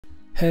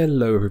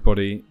Hello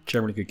everybody,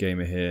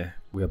 GenerallyGoodGamer here.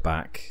 We're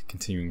back,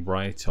 continuing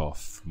right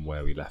off from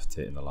where we left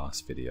it in the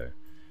last video.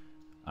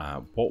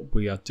 What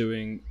we are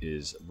doing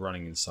is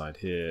running inside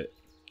here,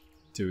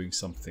 doing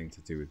something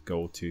to do with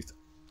Goldtooth.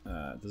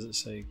 Does it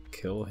say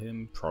kill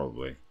him?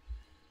 Probably.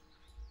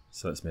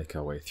 So let's make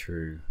our way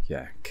through.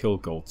 Yeah, kill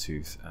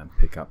Goldtooth and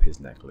pick up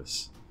his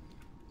necklace.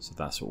 So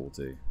that's what we'll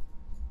do.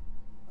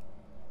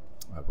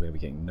 We're going to be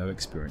getting no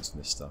experience in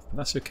this stuff, but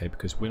that's okay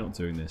because we're not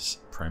doing this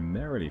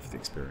primarily for the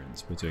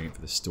experience. We're doing it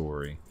for the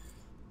story,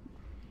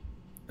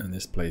 and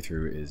this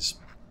playthrough is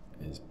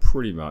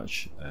pretty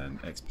much an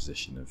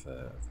exposition of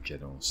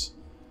Gennal's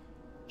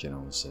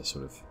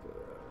sort of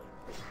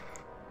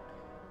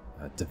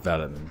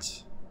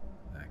development,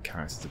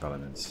 character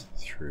development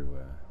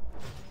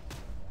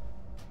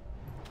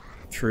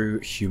through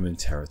human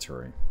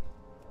territory.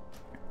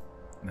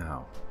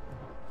 Now,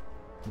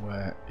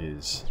 where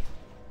is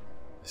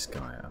this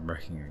guy? I'm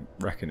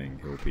reckoning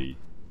he'll be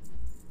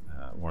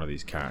one of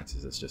these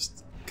characters that's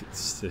just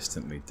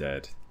consistently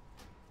dead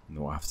and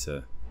we'll have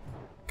to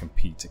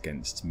compete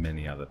against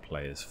many other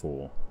players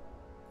for.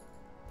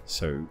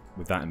 So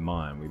with that in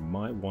mind, we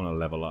might want to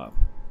level up.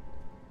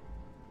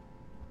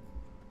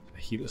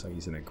 He looks like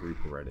he's in a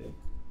group already.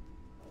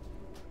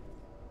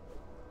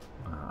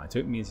 I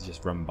don't mean to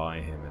just run by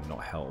him and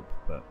not help,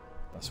 but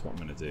that's what I'm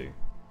going to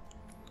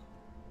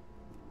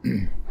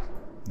do.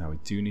 Now we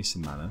do need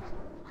some mana.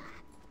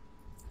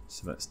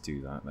 So let's do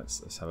that.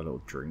 Let's have a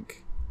little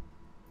drink.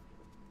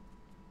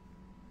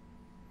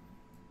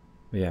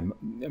 But yeah,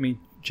 I mean,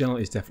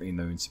 Gennal is definitely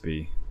known to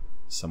be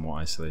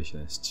somewhat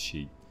isolationist.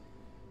 She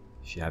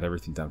had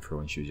everything done for her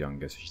when she was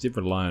younger, so she did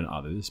rely on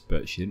others,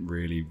 but she didn't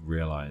really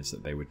realise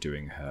that they were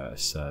doing her a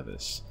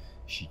service.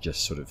 She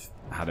just sort of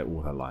had it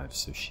all her life,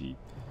 so she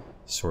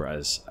saw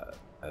it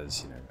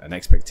as you know, an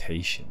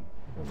expectation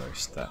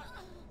almost that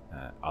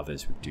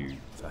others would do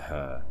for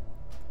her.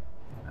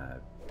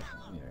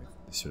 You know,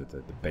 sort of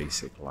the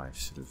basic life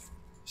sort of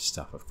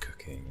stuff of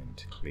cooking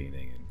and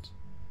cleaning and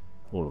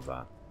all of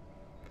that.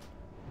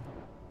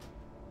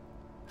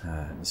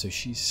 So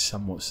she's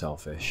somewhat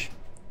selfish,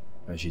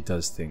 and she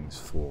does things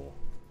for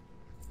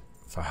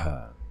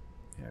her.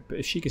 You know, but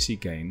if she can see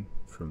gain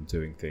from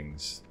doing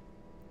things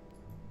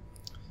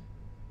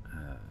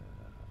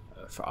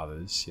for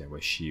others, you know,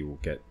 where she will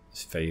get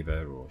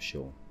favour or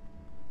she'll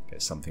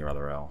get something or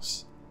other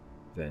else,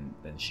 then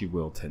she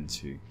will tend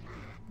to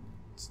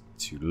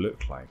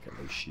look like at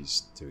least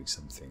she's doing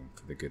something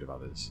for the good of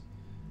others.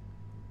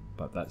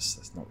 But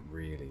that's not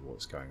really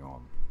what's going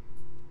on.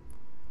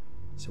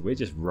 So we're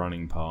just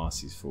running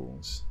past these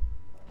fools.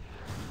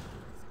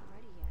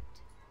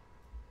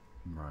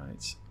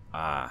 Right.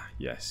 Ah,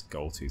 yes,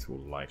 Goldtooth will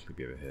likely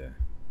be over here.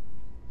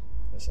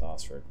 Let's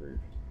ask for a group.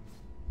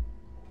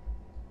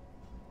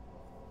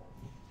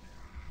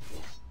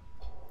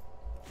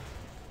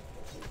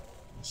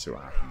 Let's see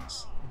what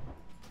happens.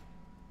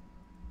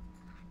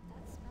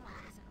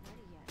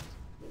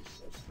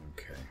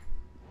 Okay.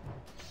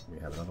 We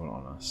have another one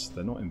on us.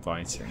 They're not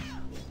inviting.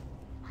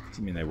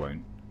 Doesn't mean they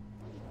won't.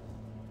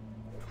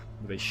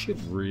 But they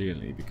should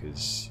really,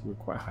 because we're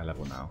quite high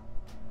level now,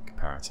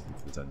 comparatively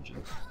for the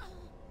dungeon.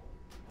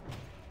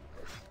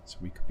 So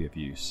we could be of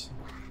use.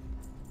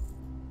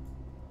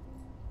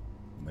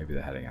 Maybe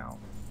they're heading out.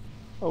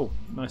 Oh,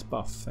 nice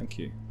buff, thank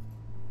you.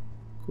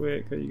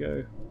 Quick, there you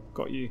go.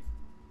 Got you.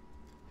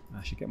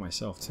 I should get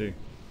myself too.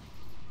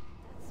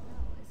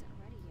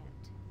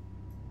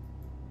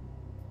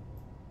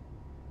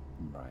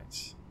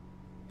 Right.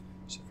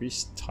 So if we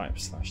type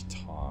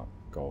 /tar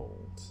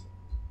gold,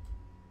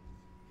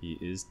 he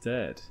is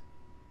dead.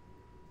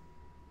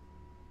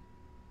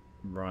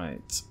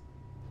 Right.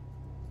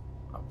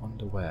 I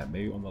wonder where.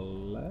 Maybe on the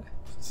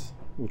left?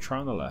 We'll try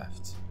on the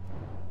left.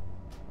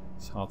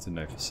 It's hard to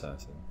know for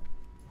certain.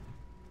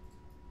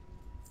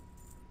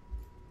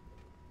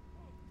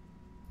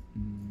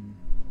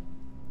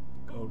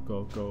 Gold,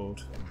 gold,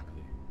 gold.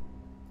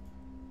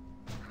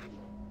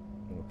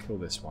 We'll kill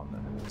this one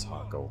and then we'll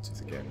tar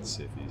Goldtooth again and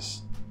see if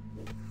he's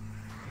over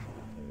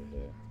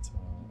here.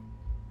 Tar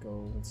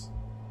gold.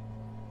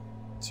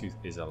 Tooth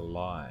is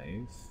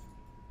alive.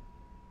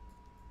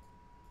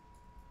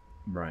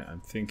 Right, I'm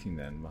thinking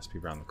then must be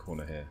around the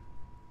corner here.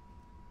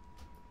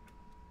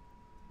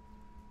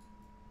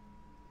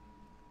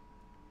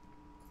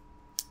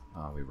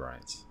 Are we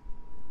right?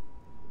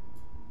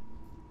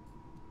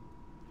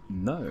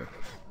 No.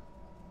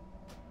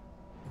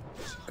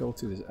 So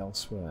Goldtooth is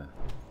elsewhere.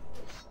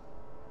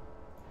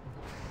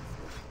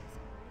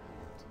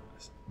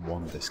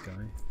 One this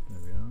guy. There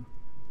we are.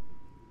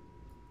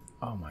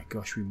 Oh my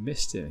gosh, we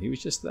missed him. He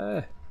was just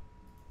there.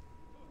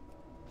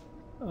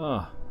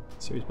 Ah,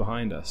 so he's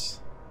behind us.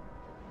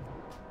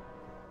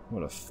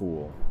 What a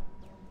fool.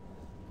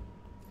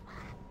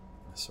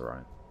 That's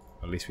alright.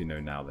 At least we know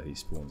now that he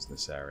spawns in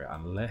this area.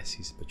 Unless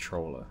he's a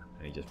patroller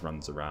and he just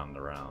runs around and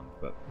around.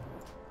 But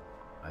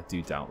I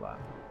do doubt that.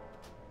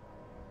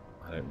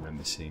 I don't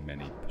remember seeing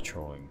many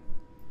patrolling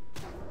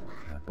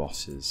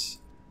bosses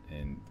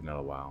in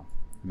vanilla WoW.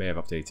 May have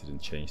updated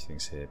and changed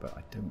things here, but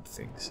I don't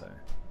think so.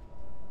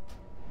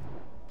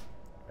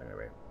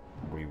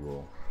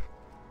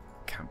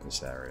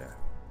 campus area.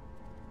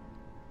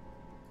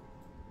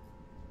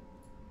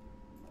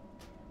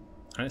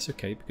 And it's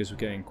okay because we're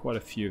getting quite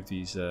a few of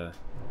these,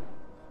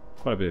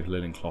 quite a bit of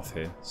linen cloth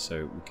here,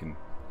 so we can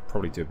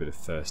probably do a bit of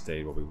first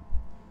aid while we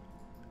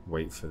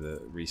wait for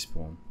the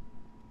respawn.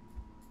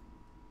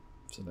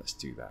 So let's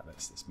do that.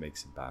 Let's make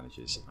some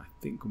bandages. I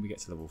think when we get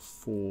to level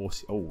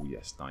 40, oh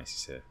yes, nice,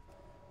 he's here.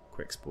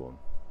 Quick spawn,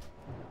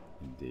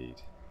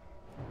 indeed.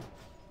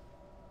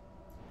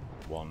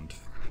 Wand,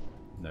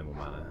 no more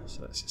mana,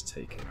 so let's just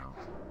take him out.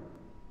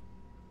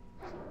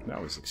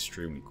 That was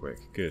extremely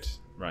quick. Good.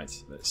 Right,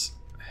 let's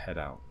head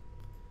out.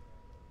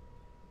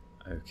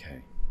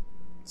 Okay,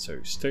 so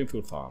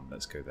Stonefield Farm,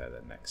 let's go there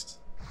then next.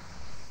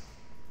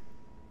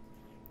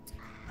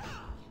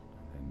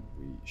 And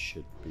we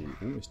should be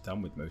almost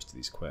done with most of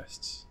these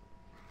quests.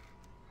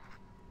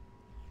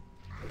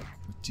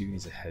 We do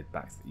need to head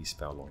back to the East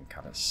Vale Logging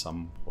Camp at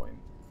some point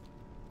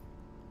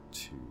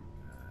to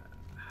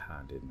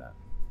hand in that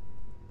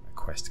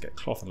quest to get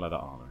cloth and leather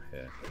armor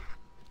here.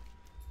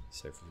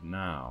 So for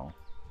now,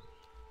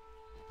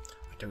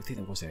 I don't think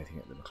there was anything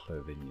at the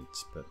McClure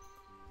Vineyards, but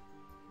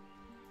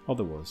oh,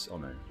 there was. Oh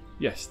no,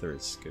 yes, there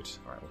is. Good.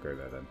 All right, we'll go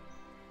there then.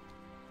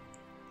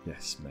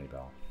 Yes,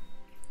 Maybell.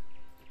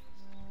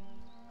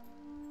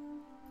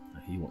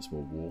 He wants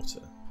more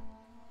water.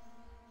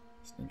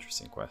 It's an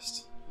interesting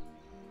quest.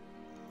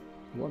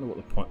 I wonder what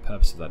the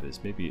purpose of that is.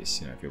 Maybe it's,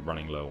 you know, if you're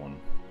running low on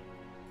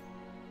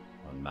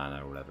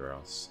mana or whatever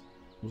else.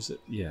 Was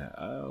it? Yeah.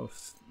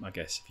 I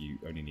guess if you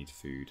only need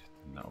food,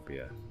 then that'll be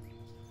a.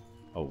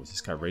 Oh, was this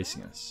guy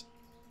racing us?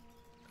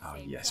 Oh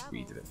yes,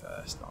 we did it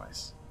first.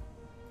 Nice.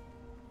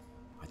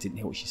 I didn't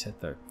hear what she said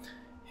though.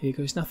 Here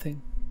goes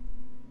nothing.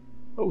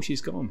 Oh,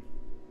 she's gone.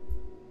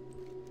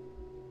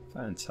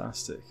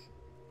 Fantastic.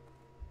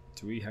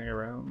 Do we hang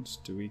around?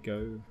 Do we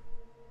go?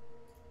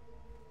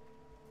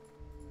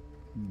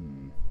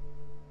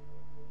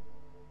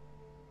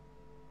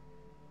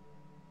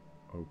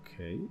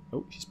 Okay.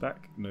 Oh, she's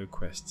back. No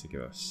quest to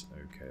give us.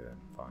 Okay then,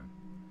 fine.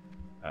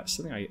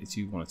 Something I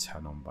do want to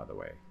turn on, by the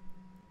way,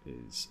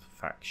 is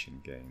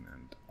faction gain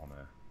and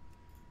honor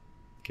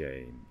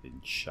gain in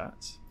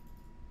chat.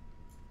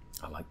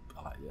 I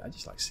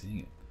just like seeing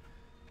it.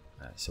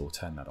 So we'll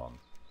turn that on.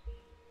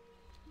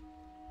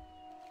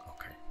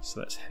 Okay, so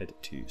let's head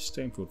to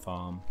Stonefield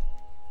Farm,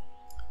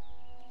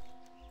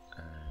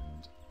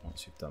 and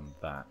once we've done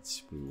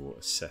that, we will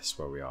assess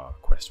where we are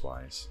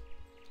quest-wise.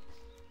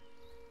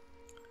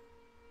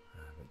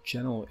 But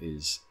Gennal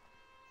is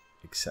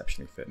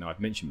exceptionally fit. Now, I've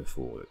mentioned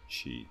before that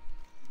she,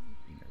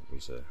 you know,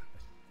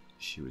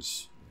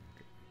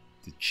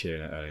 did cheer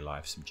in her early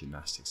life, some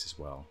gymnastics as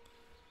well.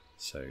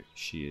 So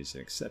she is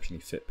an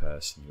exceptionally fit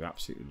person who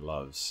absolutely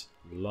loves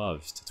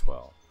to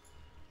twirl,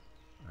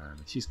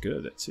 and she's good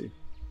at it too.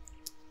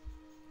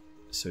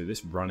 So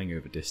this running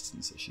over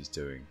distance that she's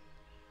doing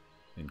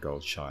in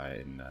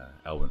Goldshire in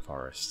Elwynn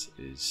Forest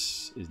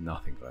is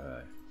nothing for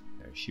her.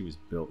 You know, she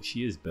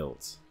is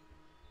built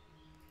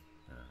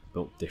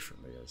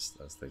differently, as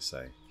they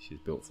say. She's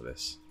built for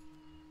this.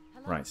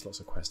 Hello. Right, lots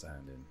of quests to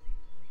hand in.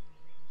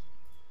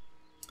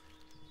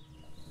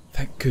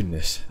 Thank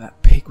goodness,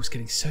 that pig was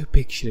getting so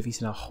big she'd have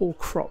eaten our whole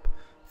crop.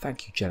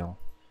 Thank you, Gennal.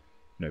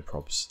 No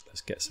probs. Let's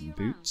get some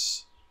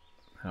boots.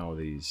 How are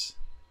these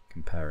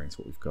comparing to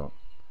what we've got?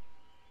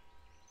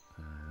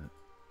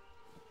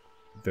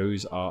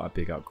 Those are a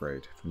big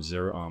upgrade from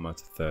 0 armor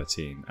to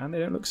 13, and they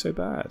don't look so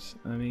bad.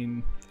 I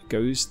mean,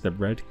 the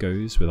red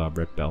goes with our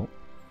red belt.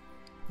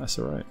 That's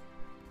alright.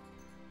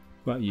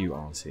 What about you,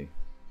 Auntie?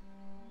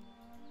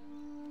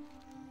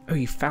 Oh,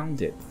 you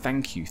found it.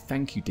 Thank you,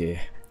 dear.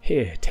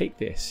 Here, take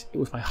this. It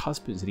was my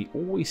husband's and he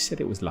always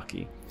said it was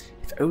lucky.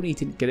 If only he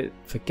didn't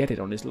forget it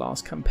on his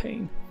last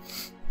campaign.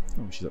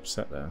 Oh, she's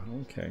upset there.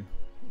 Okay.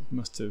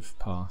 Must have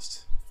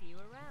passed. See you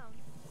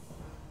around.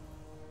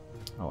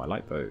 Oh, I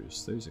like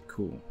those. Those are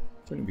cool.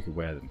 If only we could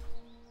wear them.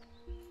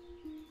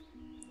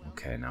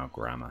 Okay, now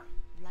grammar.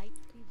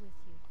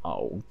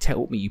 Oh,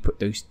 tell me you put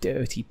those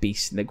dirty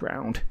beasts in the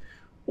ground.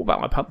 What about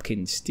my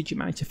pumpkins? Did you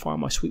manage to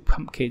find my sweet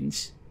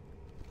pumpkins?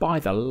 By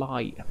the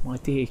light, my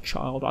dear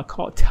child, I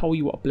can't tell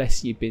you what a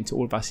blessing you've been to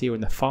all of us here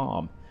on the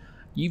farm.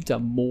 You've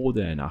done more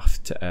than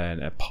enough to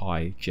earn a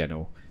pie,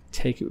 Gennal.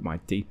 Take it with my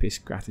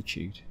deepest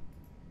gratitude.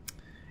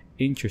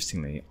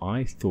 Interestingly,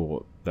 I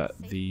thought that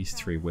these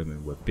 3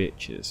 women were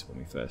bitches when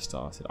we first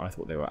started. I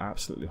thought they were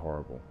absolutely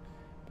horrible.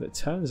 But it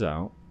turns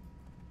out,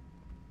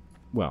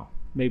 well,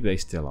 maybe they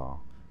still are.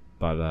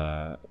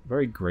 But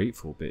very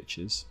grateful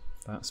bitches,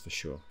 that's for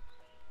sure.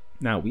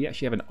 Now, we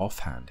actually have an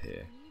offhand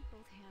here.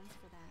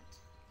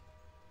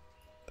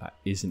 That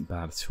isn't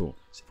bad at all.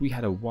 So if we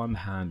had a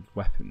one-hand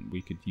weapon,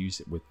 we could use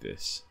it with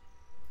this.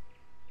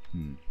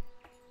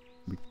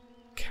 We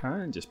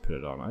can just put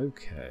it on.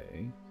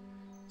 Okay.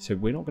 So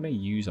we're not going to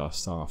use our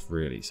staff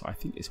really. So I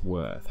think it's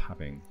worth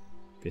having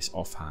this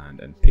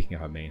offhand and picking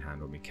up our main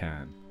hand when we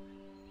can.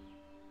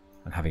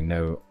 And having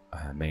no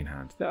main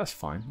hand. That's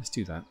fine. Let's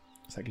do that.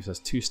 So that gives us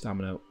 2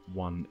 stamina,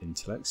 1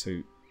 intellect.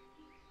 So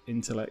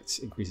intellect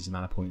increases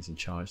mana points and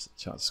charge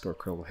to score a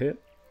critical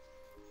hit.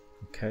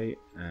 Okay,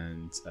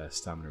 and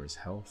stamina is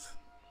health.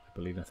 I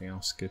believe nothing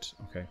else. Good.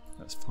 Okay,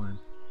 that's fine.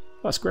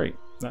 That's great.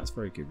 That's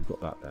very good. We've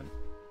got that then.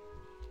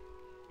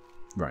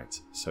 Right,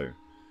 so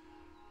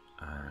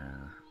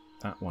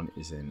that one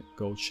is in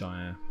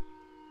Goldshire.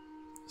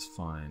 That's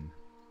fine.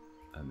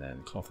 And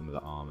then cloth under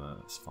the armour.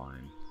 That's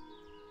fine.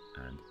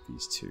 And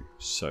these two.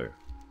 So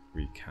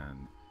we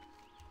can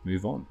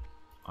move on.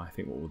 I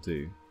think what we'll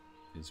do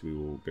is we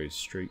will go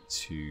straight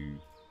to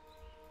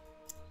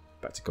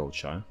back to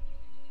Goldshire,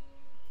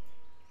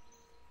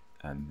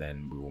 and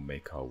then we will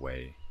make our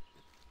way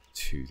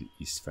to the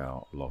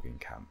Eastvale logging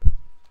camp.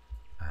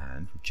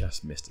 And we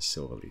just missed a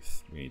silver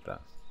leaf. We need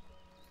that.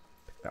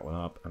 Pick that one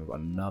up, and we've got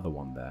another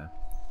one there.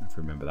 If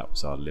you remember, that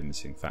was our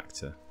limiting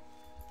factor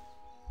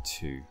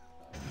to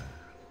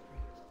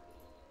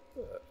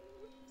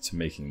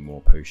making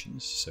more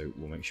potions. So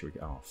we'll make sure we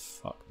get. Oh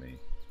fuck me!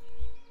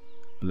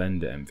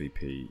 Blender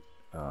MVP,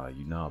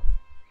 you nub.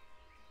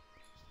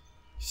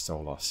 You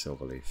stole our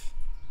silver leaf.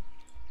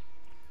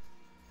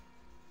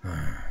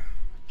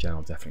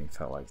 Gennal definitely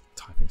felt like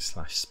typing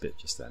 /spit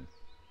just then.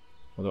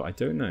 Although I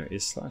don't know,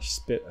 is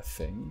 /spit a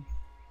thing?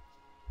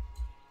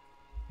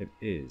 It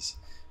is.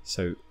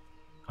 So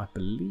I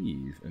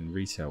believe in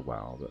retail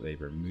WoW that they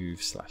remove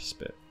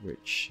 /spit,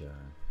 which,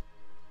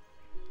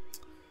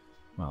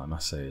 well, I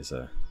must say is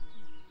a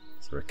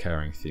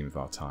recurring theme of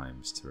our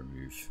times, to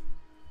remove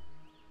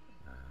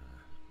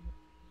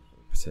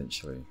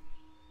potentially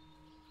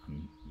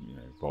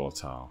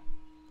volatile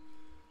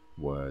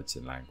words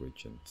and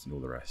language and all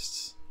the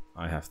rest.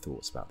 I have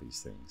thoughts about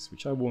these things,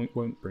 which I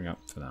won't bring up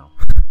for now.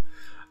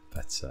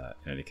 But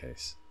in any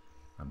case,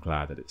 I'm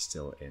glad that it's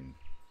still in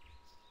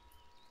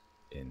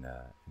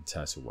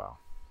Turtle WoW.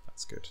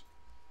 That's good.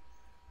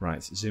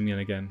 Right, zooming in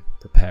again,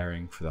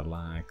 preparing for the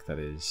lag that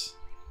is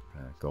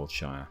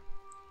Goldshire.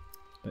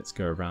 Let's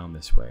go around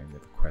this way, and we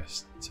have a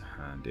quest to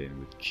hand in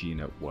with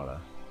Gina Weller.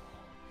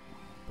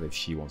 I believe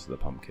she wanted the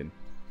pumpkin.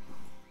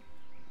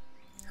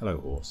 Hello,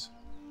 horse.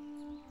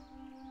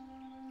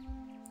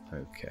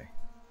 Okay.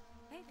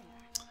 Hey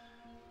there.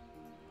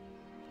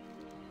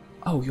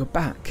 Oh, you're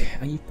back,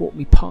 and you've brought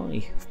me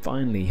pie.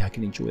 Finally, I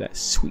can enjoy that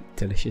sweet,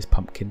 delicious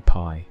pumpkin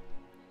pie.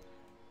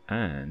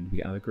 And we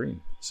get another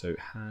green. So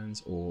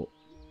hands or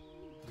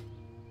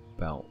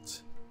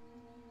belt.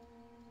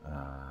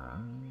 I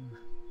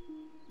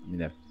mean,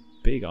 they're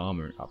big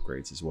armor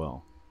upgrades as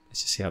well.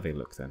 Let's just see how they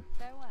look then.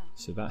 Farewell.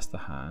 So that's the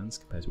hands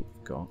compared to what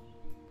we've got.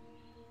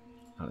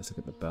 Now let's look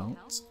at the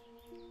belt.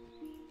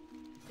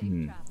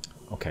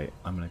 Okay,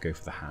 I'm going to go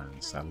for the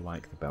hands. I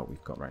like the belt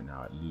we've got right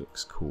now. It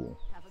looks cool.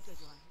 Have a good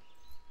one.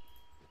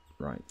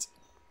 Right.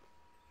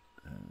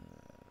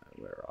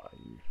 Where are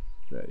you?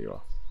 There you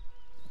are.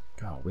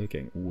 God, we're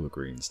getting all the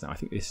greens now. I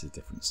think this is the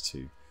difference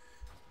to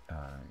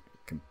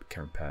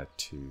compared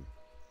to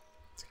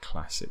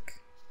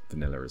classic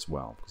vanilla as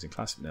well. Because in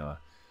classic vanilla,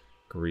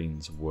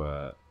 greens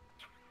were,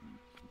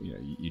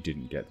 you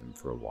didn't get them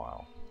for a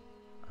while.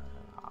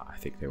 I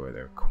think they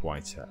were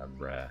quite a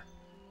rare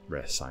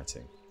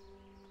sighting.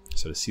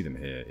 So to see them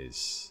here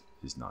is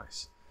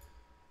nice.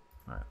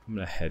 Alright, I'm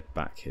going to head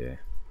back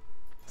here,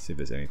 see if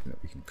there's anything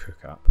that we can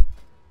cook up.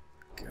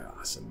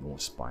 God, some more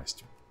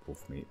spiced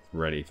wolf meat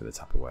ready for the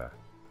Tupperware.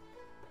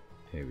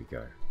 Here we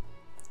go.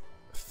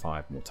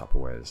 5 more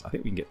Tupperwares. I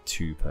think we can get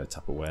 2 per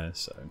Tupperware,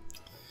 so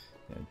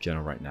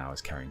Gennal right now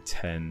is carrying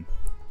 10.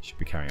 Should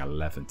be carrying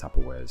 11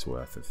 Tupperwares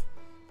worth of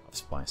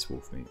spiced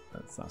wolf meat.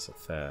 That's a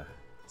fair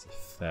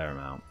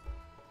amount.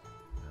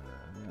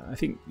 I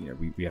think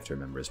we have to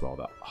remember as well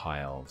that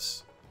high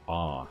elves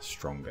are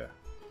stronger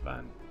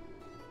than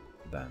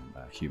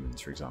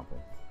humans, for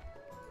example.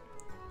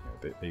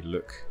 They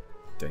look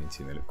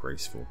dainty and they look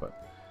graceful,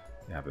 but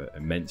they have an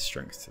immense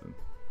strength to them,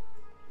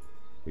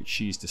 which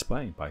she's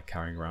displaying by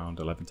carrying around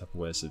 11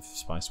 Tupperwares of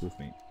spiced wolf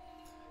meat.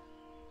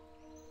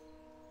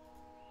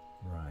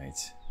 Right,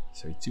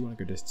 so we do want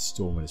to go to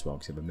Stormwind as well,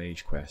 because we have a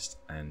mage quest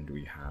and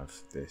we have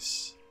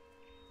this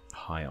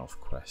high elf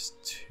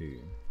quest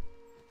too.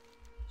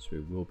 So we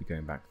will be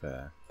going back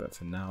there, but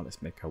for now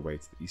let's make our way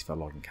to the Eastvale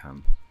logging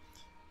camp.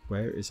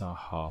 Where is our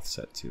hearth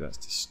set to? That's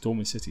to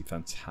Stormwind City.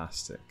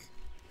 Fantastic.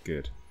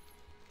 Good.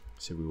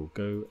 So we will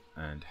go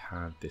and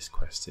hand this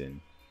quest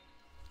in,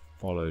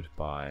 followed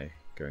by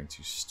going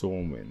to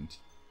Stormwind.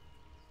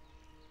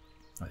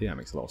 I think that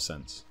makes a lot of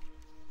sense.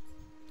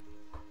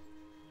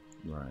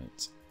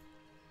 Right.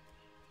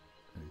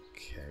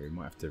 Okay, we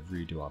might have to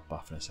redo our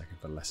buff in a second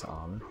for lesser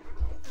armor.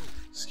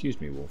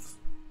 Excuse me, wolf.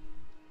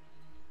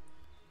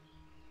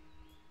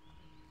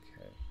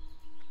 Okay.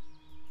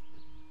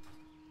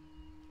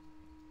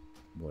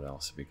 What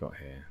else have we got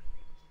here?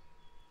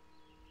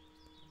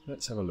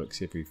 Let's have a look,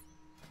 see if we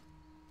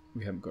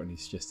haven't got any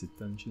suggested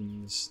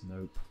dungeons.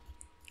 Nope.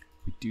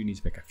 We do need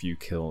to make a few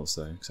kills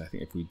though, because I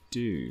think if we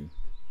do,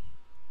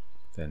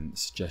 then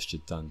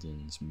suggested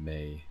dungeons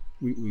may...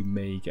 We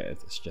may get a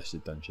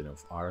suggested dungeon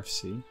of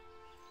RFC.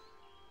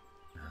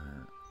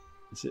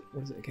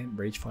 What is it again?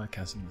 Ragefire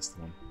Chasm, that's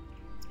the one.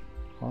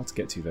 Hard to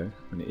get to though,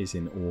 and it is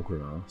in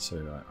Orgrimmar,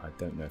 so I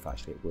don't know if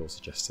actually it will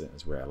suggest it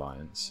as Rare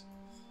Alliance.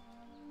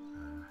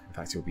 In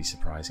fact, it will be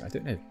surprising. I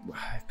don't know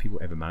if people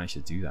ever managed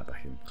to do that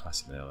back in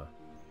Classic Vanilla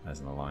as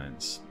an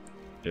alliance.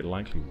 It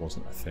likely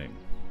wasn't a thing.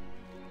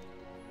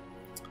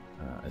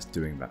 As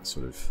doing that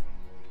sort of,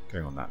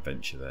 going on that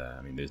venture there.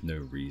 I mean, there's no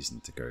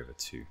reason to go over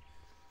to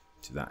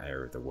that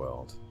area of the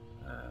world,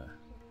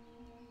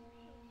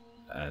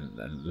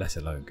 and let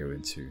alone go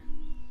into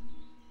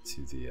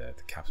the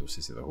capital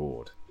city of the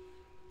Horde,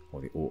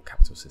 or the Orc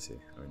capital city.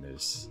 I mean,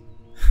 there's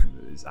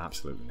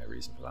absolutely no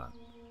reason for that.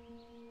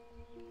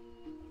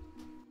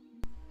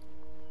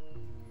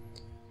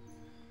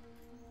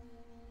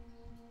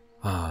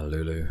 Ah,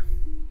 Lulu.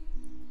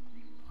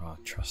 Ah,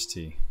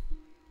 trusty.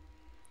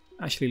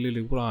 Actually,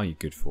 Lulu, what are you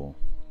good for?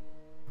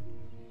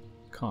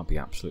 Can't be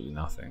absolutely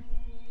nothing.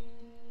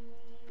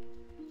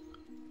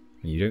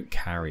 I mean, you don't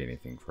carry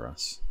anything for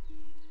us.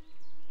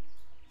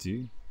 Do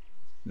you?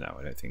 No,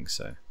 I don't think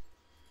so.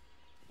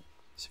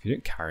 So if you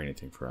don't carry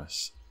anything for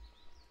us,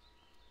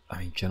 I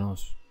mean,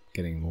 Gennal's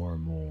getting more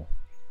and more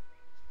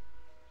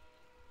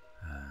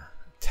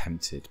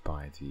tempted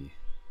by the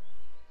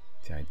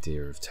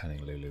idea of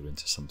turning Lulu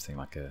into something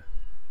like a,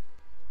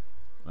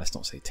 let's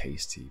not say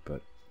tasty,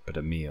 but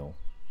a meal.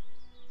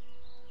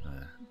 You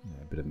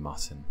know, a bit of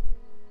mutton.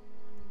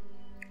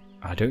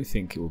 I don't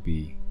think it will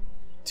be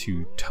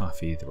too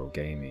tough either or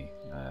gamey.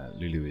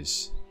 Lulu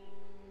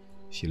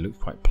she looks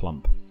quite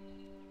plump,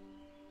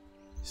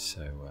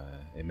 so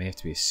it may have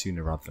to be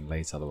sooner rather than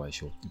later, otherwise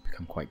she'll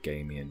become quite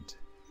gamey. And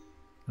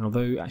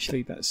although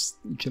actually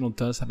Gennal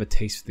does have a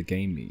taste for the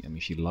game meat. I mean,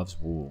 she loves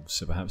wolves,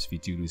 so perhaps if you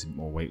do lose a bit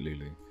more weight,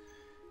 Lulu,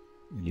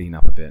 lean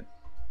up a bit,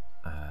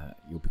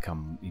 you'll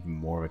become even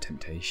more of a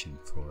temptation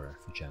for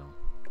Gennal.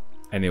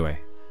 Anyway,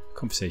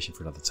 conversation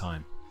for another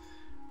time.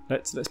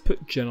 Let's put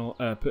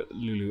put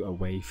Lulu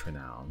away for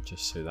now,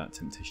 just so that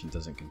temptation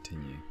doesn't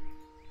continue.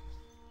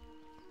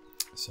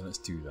 So let's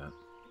do that.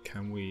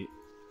 Can we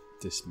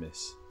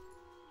dismiss?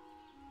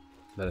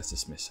 Let us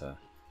dismiss her.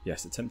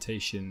 Yes, the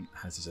temptation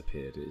has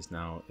disappeared. It is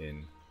now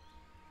in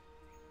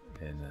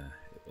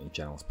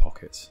Gennal's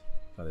pocket.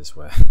 That's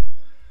where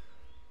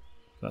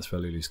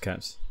Lulu's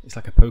kept. It's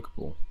like a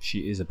Pokeball.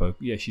 She is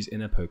she's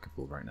in a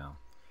Pokeball right now.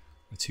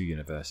 The two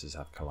universes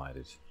have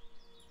collided.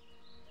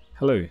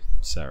 Hello,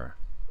 Sarah.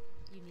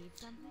 You need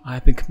something? I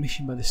have been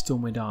commissioned by the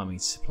Stormwind army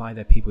to supply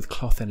their people with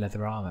cloth and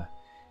leather armor.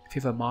 If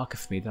you have a marker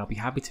for me, then I'll be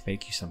happy to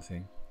make you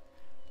something.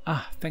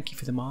 Ah, thank you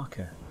for the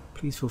marker.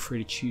 Please feel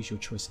free to choose your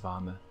choice of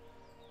armor.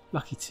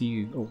 Luck to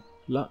you,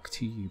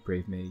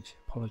 brave mage.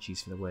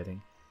 Apologies for the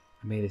wording.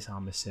 And may this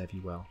armor serve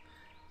you well.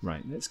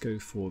 Right, let's go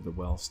for the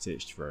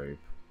well-stitched robe.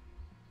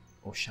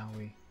 Or shall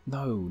we?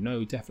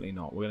 No, definitely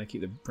not. We're going to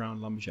keep the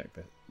brown lumberjack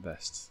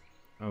vest.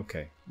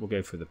 Okay, we'll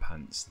go for the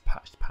pants, the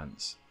patched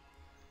pants.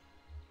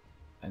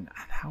 And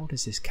how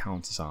does this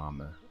count as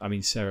armor? I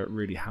mean, Sarah,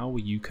 really, how were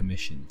you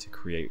commissioned to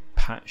create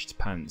patched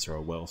pants or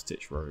a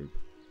well-stitched robe?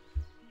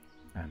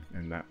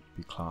 And that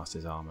be classed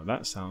as armor?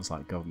 That sounds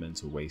like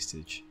governmental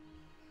wastage.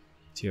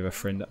 Do you have a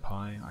friend up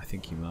high? I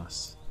think you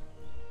must.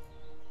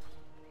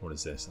 What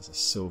is this? That's a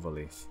silver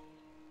leaf.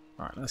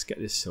 Alright, let's get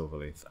this silver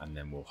leaf and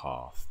then we'll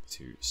half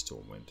to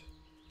Stormwind.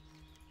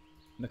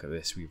 Look at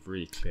this, we've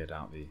really cleared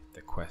out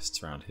the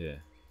quests around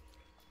here.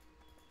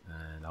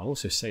 And I'll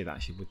also say that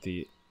actually with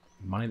the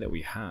money that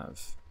we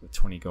have, the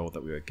 20 gold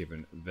that we were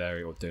given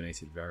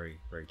donated very,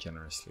 very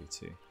generously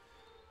to,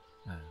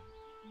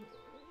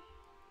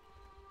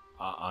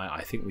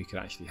 I think we could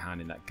actually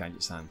hand in that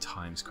Ganjitsan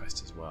Times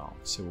quest as well.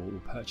 So we'll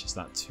purchase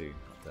that too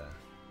up there.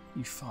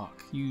 You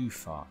fuck.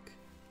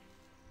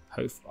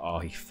 Oh,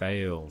 he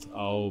failed.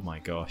 Oh my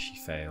gosh, he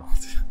failed.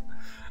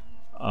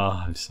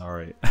 Oh, I'm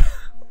sorry.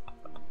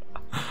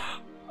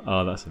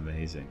 Oh, that's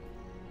amazing.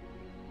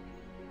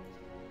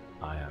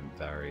 I am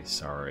very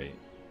sorry.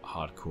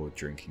 Hardcore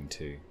drinking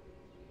too.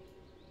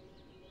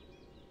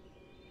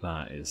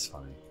 That is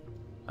funny.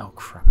 Oh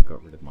crap, I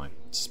got rid of my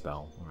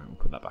spell. Alright, we'll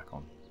put that back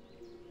on.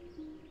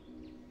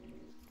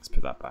 Let's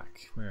put that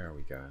back. Where are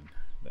we going?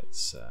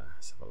 Let's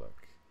have a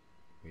look.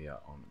 We are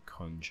on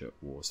Conjure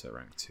Water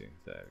rank 2.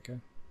 There we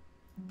go.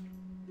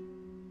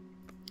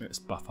 Let's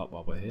buff up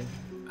while we're here.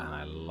 And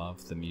I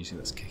love the music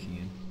that's kicking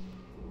in.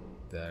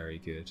 Very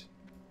good.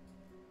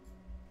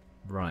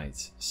 Right,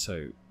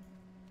 so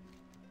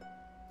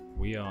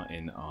we are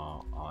in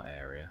our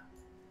area.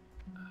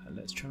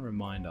 Let's try and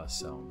remind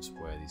ourselves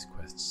where these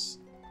quests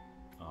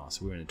are.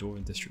 So we're in a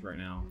Dwarven district right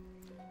now.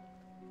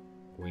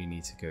 We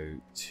need to go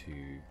to...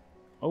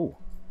 Oh,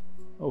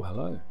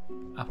 hello,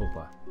 apple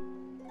pie.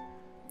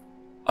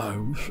 I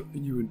wish I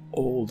knew an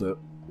older,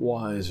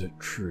 wiser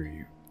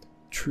tree.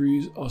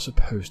 Trees are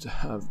supposed to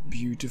have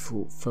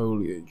beautiful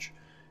foliage,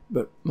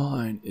 but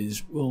mine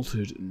is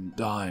wilted and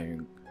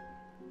dying.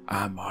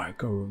 Am I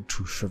going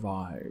to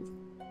survive?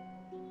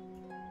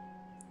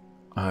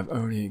 I've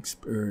only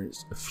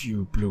experienced a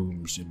few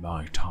blooms in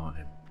my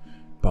time,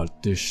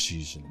 but this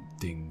season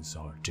things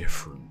are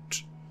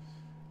different.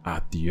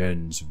 At the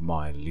ends of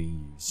my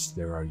leaves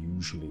there are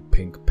usually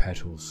pink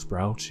petals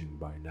sprouting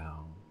by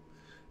now,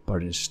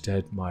 but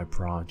instead my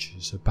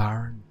branches are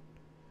barren.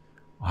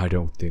 I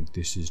don't think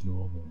this is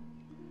normal.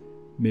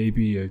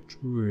 Maybe a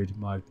druid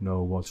might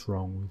know what's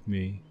wrong with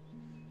me.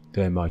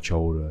 They're much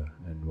older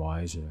and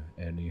wiser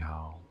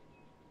anyhow.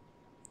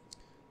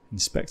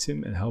 Inspect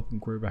him and help him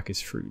grow back his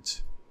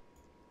fruit.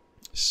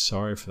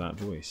 Sorry for that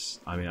voice.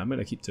 I mean, I'm going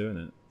to keep doing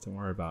it. Don't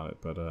worry about it,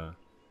 but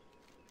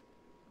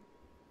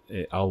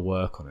I'll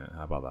work on it.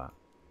 How about that?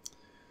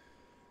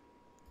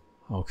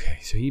 Okay,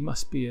 so he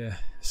must be a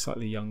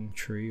slightly young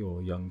tree,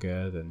 or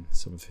younger than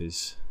some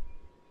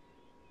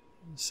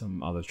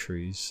other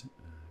trees,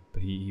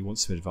 but he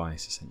wants some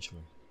advice,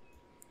 essentially.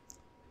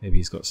 Maybe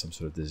he's got some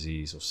sort of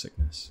disease or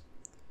sickness.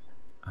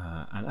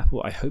 And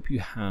Apple, I hope you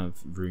have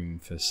room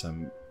for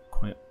some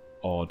quite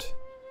odd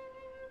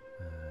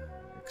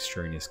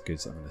extraneous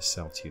goods that I'm going to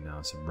sell to you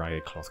now. Some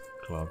ragged cloth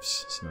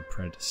gloves, some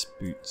apprentice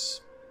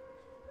boots.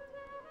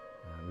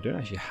 We don't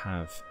actually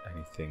have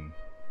anything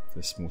for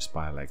the small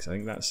spider legs. I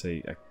think that's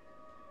a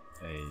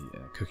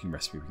cooking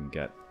recipe we can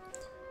get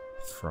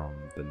from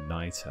the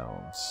night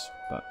elves,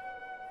 but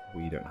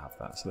we don't have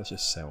that. So let's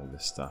just sell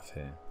this stuff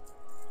here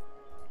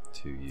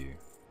to you.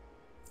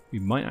 We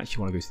might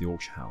actually want to go to the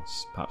auction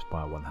house, perhaps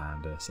buy a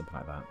one-hander, something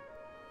like that.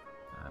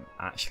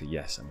 Actually,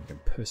 yes, and we can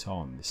put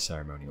on this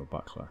ceremonial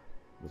buckler.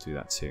 We'll do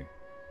that too.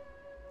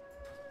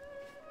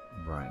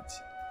 Right.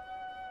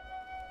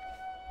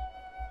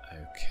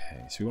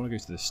 Okay, so we want to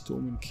go to the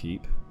Stormwind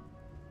Keep,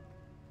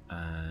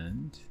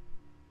 and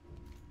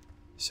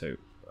so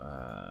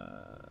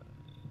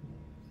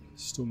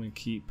Stormwind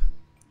Keep,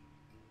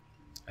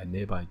 a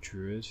nearby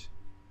druid.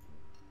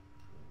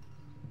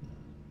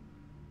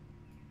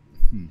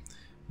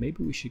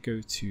 Maybe we should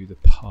go to the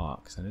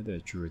park, because I know there are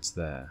druids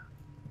there.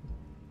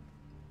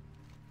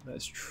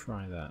 Let's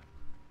try that.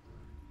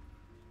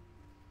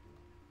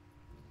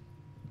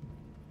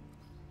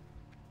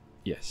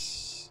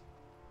 Yes,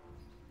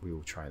 we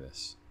will try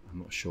this. I'm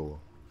not sure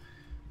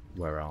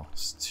where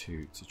else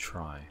to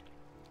try,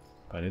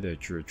 but I know there are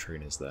druid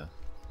trainers there.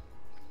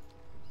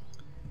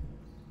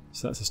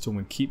 So that's the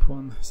Stormwind Keep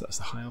one. So that's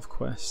the High Elf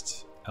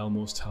quest.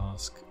 Elmore's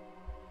task.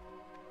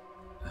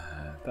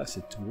 That's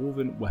a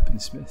Dwarven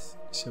Weaponsmith,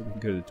 so we can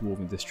go to the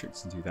Dwarven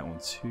districts and do that one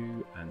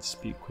too, and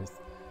speak with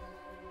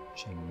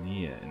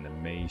Gennal in the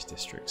Mage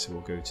district. So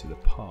we'll go to the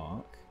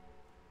park,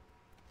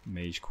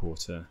 Mage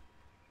Quarter,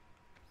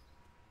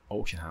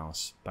 Auction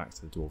House, back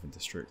to the Dwarven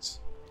district.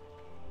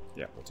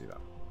 Yeah, we'll do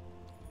that.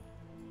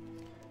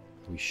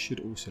 We should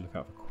also look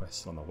out for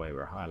quests on the way.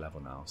 We're a higher level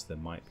now, so there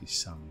might be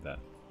some that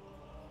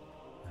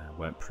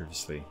weren't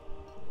previously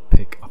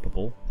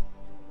pick-upable.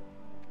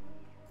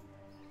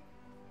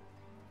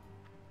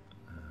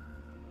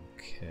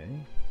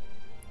 Okay.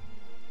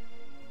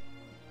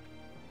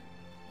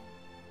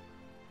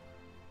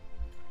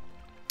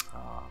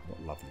 Ah,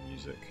 what lovely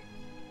music.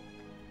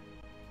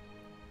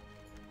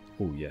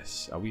 Oh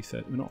yes, are we?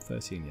 We're not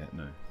 13 yet.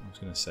 No, I was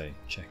going to say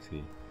check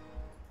the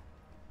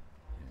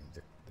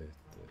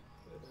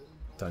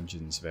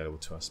dungeons available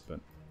to us, but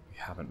we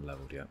haven't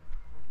leveled yet.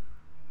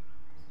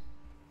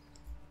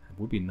 It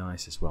would be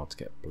nice as well to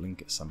get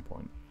Blink at some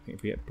point. I think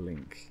if we get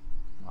Blink,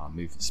 our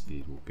movement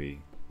speed will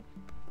be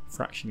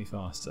fractionally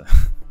faster.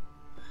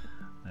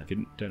 If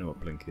you don't know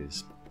what Blink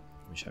is,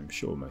 which I'm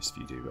sure most of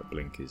you do, but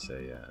Blink is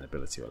an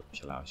ability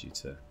which allows you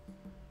to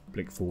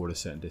blink forward a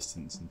certain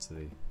distance into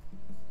the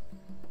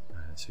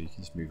so you can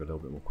just move a little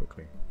bit more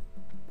quickly.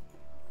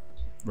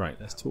 Right,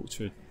 let's talk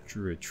to a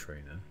druid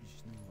trainer.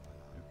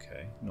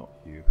 Okay, not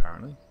you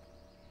apparently.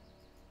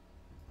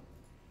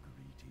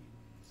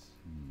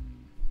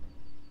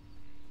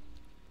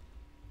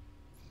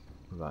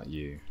 What about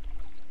you?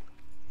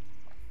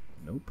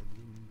 Nope.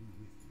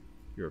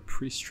 You're a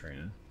priest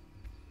trainer.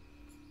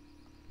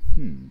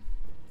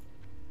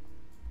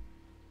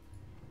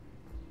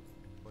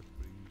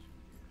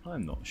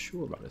 I'm not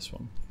sure about this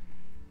one.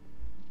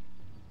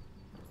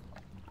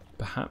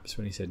 Perhaps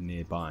when he said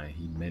nearby,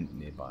 he meant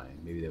nearby.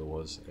 Maybe there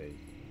was a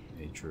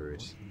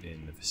druid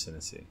in the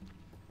vicinity,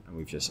 and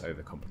we've just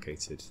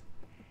overcomplicated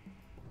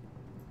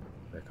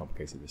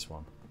this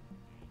one.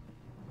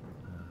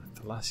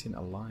 Thalassian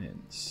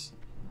Alliance.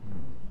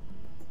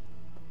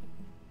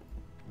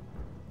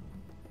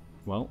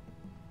 Well,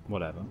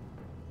 whatever.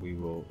 We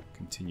will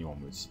continue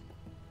onwards.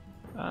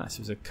 Ah, this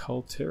was a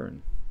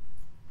Kultiran.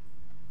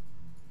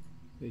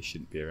 They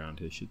shouldn't be around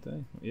here, should they?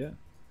 Not yet.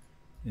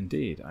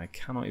 Indeed, I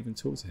cannot even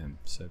talk to him.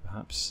 So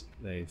perhaps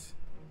they've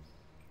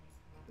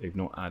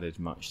not added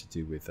much to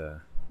do with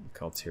the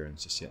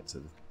Kultirans just yet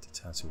to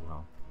Turtle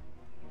Well.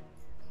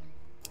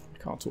 I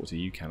can't talk to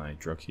you, can I,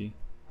 Druggy?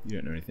 You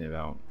don't know anything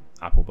about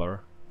Applebow?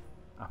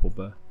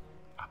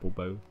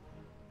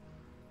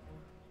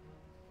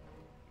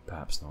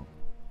 Perhaps not.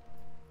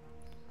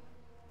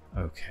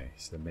 Okay,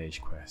 so the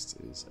Mage quest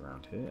is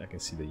around here. I can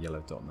see the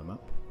yellow dot on the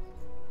map.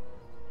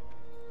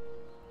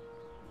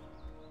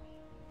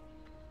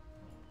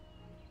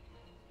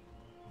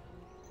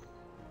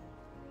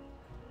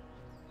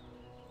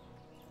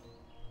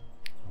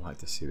 I like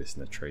to see this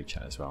in the trade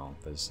chat as well.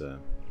 There's,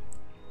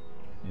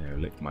 you know,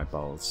 Lick My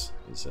Balls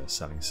is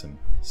selling some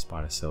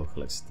spider silk,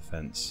 Elixir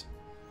Defense.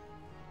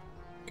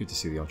 Good to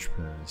see the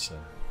entrepreneurs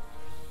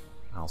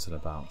out and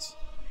about.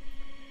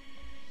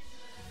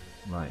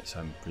 Right, so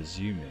I'm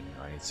presuming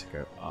I need to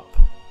go up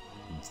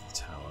into the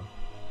tower.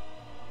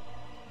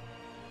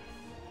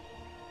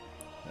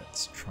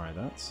 Let's try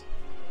that.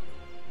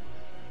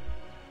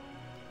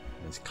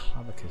 There's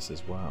Clavicus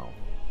as well.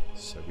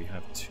 So we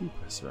have 2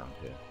 quests around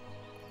here.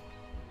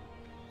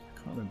 I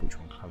can't remember which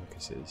one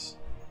Clavicus is.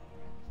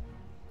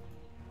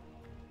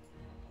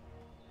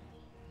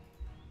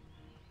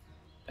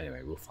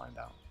 Anyway, we'll find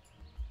out.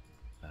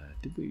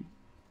 Did we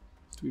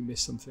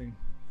miss something?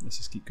 Let's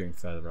just keep going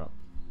further up.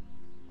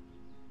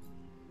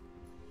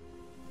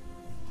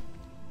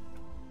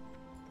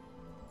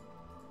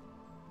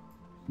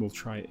 We'll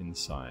try it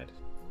inside.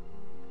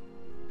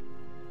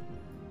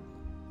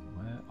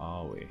 Where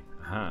are we?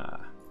 Aha!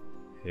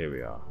 Here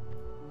we are.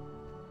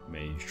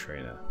 Mage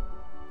Trainer.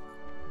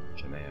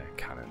 Janea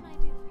Cannon.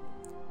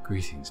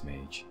 Greetings,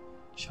 Mage.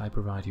 Shall I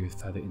provide you with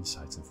further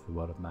insights into the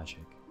world of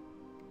magic?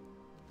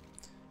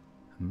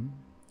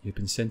 You've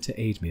been sent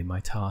to aid me in my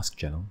task,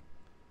 Gennal.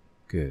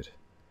 Good.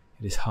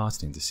 It is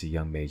heartening to see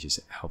young mages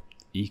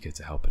eager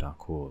to help in our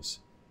cause.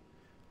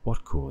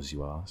 What cause,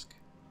 you ask?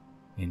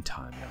 In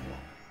time, young one.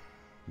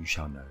 You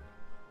shall know.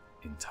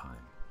 In time.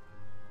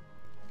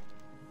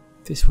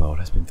 This world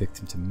has been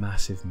victim to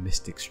massive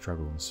mystic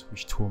struggles,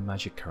 which tore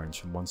magic currents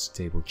from once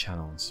stable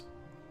channels.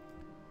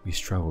 We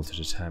struggle to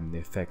determine the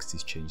effects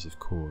these changes have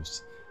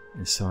caused,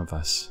 and some of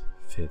us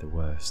fear the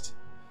worst.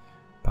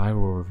 But I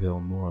will reveal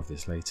more of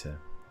this later.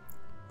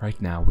 Right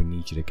now we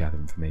need you to gather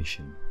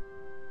information.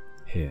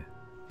 Here,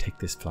 take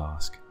this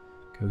flask.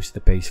 Go to the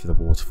base of the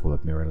waterfall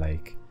of Mirror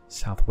Lake,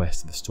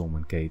 southwest of the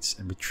Stormwind gates,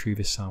 and retrieve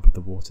a sample of the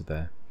water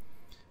there.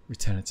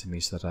 Return it to me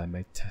so that I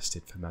may test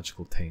it for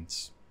magical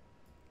taints.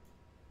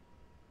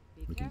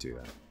 We can do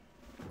that.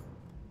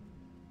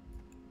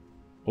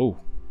 Oh,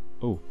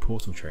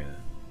 Portal Trainer.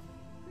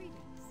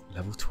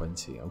 Level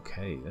 20,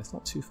 okay, that's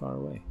not too far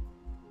away.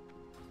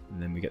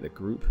 And then we get the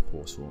group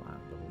portal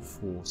at level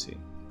 40,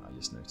 I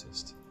just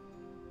noticed.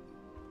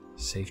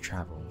 Safe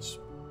travels.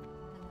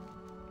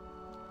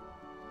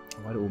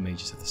 Why do all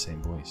mages have the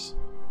same voice?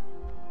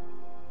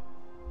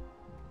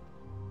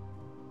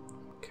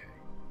 Okay.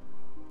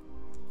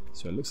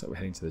 So it looks like we're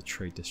heading to the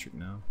trade district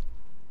now.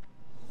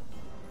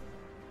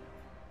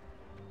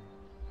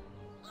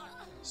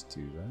 Let's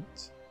do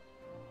that.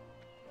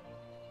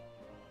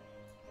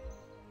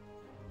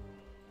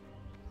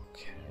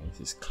 Okay,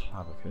 this is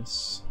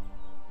Clavicus.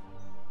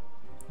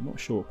 I'm not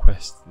sure what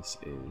quest this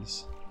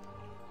is.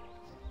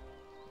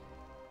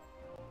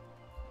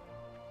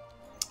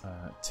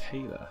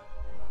 Taylor.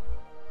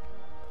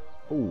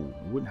 Oh,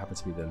 it wouldn't happen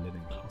to be the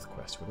linen cloth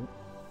quest, would it?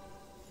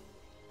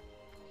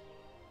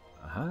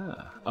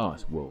 Aha! Oh,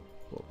 it's wool.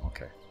 Wool,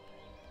 okay.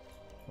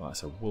 Well,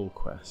 that's a wool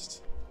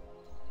quest.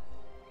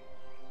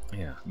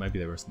 Yeah, maybe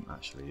there wasn't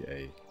actually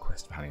a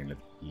quest for handing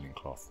linen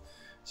cloth.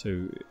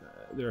 So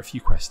there are a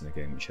few quests in the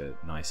game which are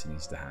nice and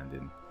easy to hand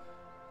in.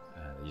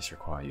 They just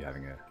require you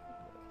having a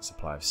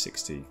supply of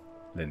 60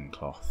 linen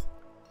cloth.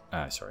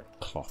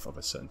 Cloth of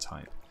a certain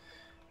type.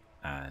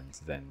 And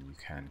then you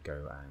can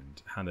go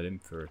and hand it in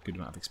for a good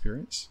amount of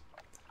experience.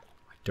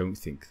 I don't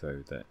think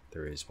though that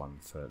there is one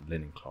for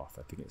linen cloth.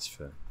 I think it's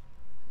for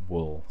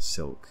wool,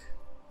 silk,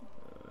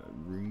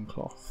 rune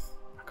cloth.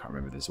 I can't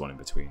remember, there's one in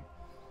between.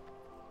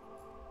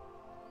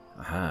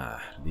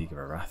 Aha, League of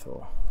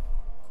Arathor.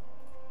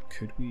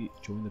 Could we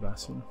join the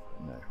battle?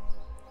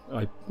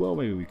 No. Well,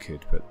 maybe we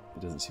could, but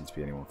there doesn't seem to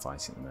be anyone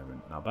fighting at the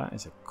moment. Now that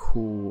is a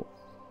cool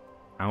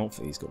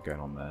outfit he's got going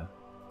on there.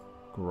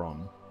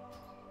 Gron.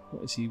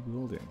 What is he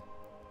wielding?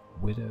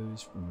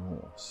 Widow's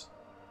Remorse.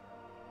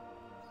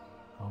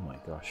 Oh my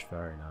gosh,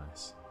 very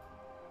nice.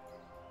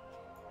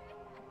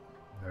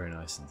 Very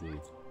nice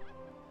indeed.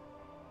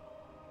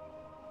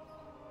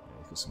 Yeah,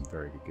 he's got some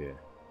very good gear.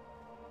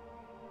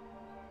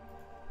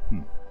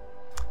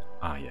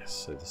 Ah yes,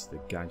 so this is the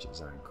Gadget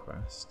Zone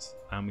quest.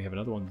 And we have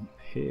another one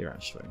here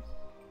actually.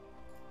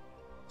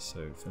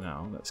 So for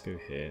now, let's go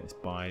here. Let's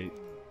buy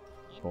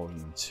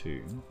Volume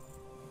 2.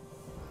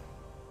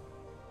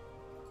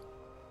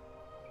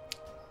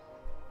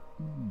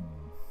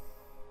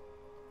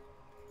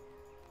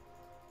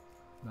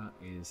 That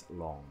is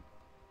long.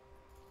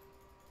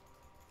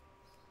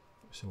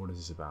 So what is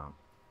this about?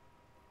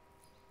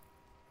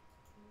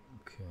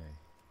 Okay.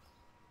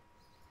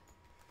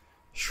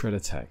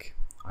 Shredder Tech.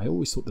 I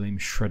always thought the name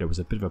Shredder was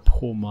a bit of a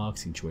poor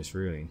marketing choice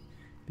really.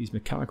 These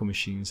mechanical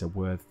machines are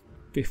worth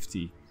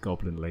 50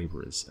 goblin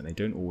labourers and they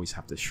don't always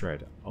have to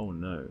shred. Oh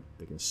no,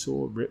 they can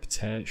saw, rip,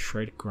 tear,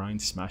 shred,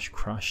 grind, smash,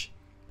 crush.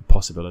 The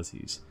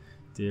possibilities.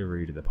 Dear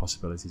reader, the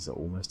possibilities are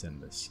almost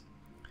endless.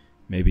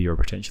 Maybe you're a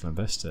potential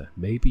investor.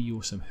 Maybe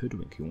you're some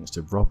hoodwink who wants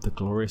to rob the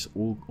glorious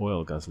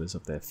oil guzzlers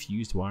of their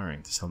fused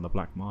wiring to sell on the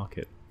black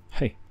market.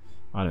 Hey,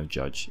 I don't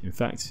judge. In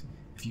fact,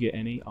 if you get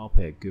any, I'll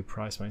pay a good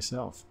price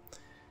myself.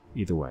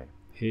 Either way,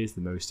 here's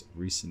the most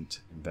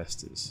recent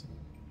investors.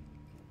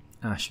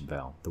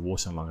 Ashenvale, the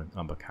Waterlong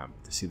Lumber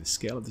Camp. To see the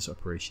scale of this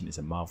operation is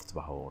a marvel to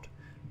behold.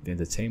 The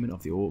entertainment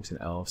of the orcs and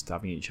elves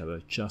stabbing each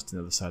other just on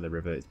the other side of the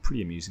river is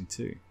pretty amusing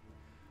too.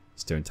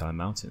 Stone Talon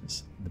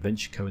Mountains, the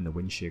Venture and the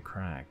Windshear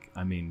Crag.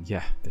 I mean,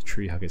 yeah, the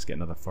tree huggers get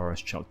another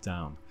forest chopped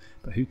down,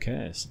 but who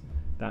cares?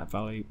 That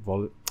valley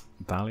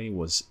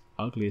was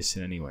ugly as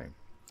sin anyway.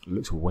 It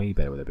looks way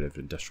better with a bit of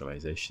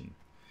industrialization.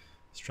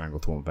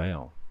 Stranglethorn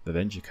Vale, the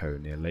Venture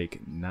near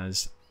Lake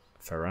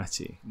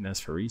Nasferati,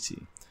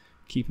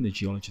 keeping the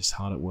geologists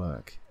hard at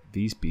work.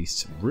 These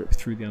beasts rip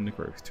through the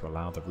undergrowth to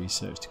allow the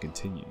research to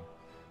continue.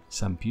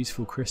 Some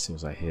beautiful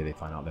crystals I hear they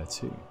find out there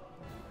too.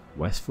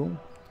 Westfall?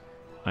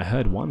 I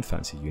heard one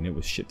fancy unit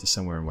was shipped to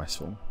somewhere in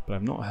Westfall, but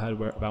I've not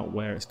heard about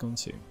where it's gone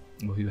to,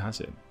 or who has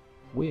it.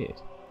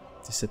 Weird.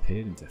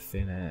 Disappeared into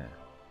thin air.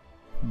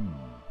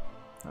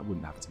 That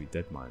wouldn't happen to be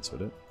dead mines,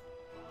 would it?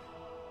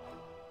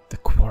 The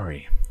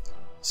quarry.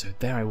 So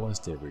there I was,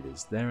 dear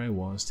readers. There I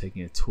was,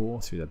 taking a tour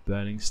through the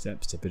burning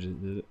steps to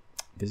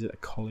visit a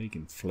colleague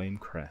in Flame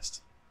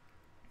Crest.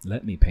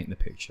 Let me paint the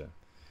picture.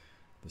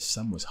 The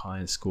sun was high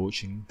and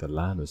scorching, the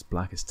land was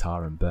black as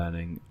tar and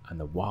burning, and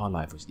the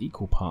wildlife was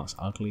equal parts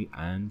ugly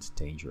and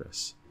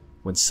dangerous.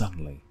 When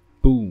suddenly,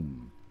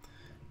 boom!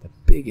 The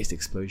biggest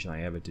explosion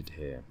I ever did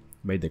hear.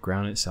 Made the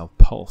ground itself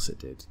pulse, it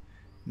did.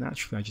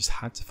 Naturally, I just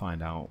had to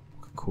find out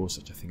what could cause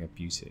such a thing of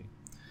beauty.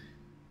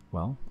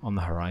 Well, on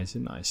the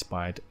horizon, I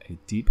espied a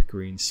deep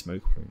green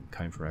smoke plume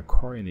coming from a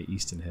quarry in the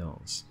eastern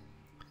hills.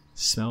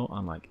 Smell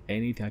unlike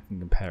anything I can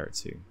compare it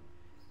to.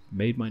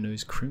 Made my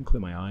nose crinkle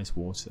and my eyes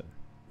water.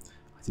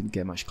 I didn't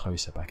get much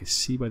closer, but I could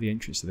see by the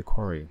entrance to the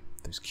quarry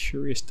those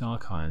curious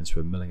dark irons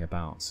were milling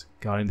about,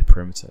 guarding the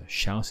perimeter,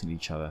 shouting at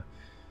each other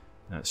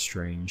in that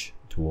strange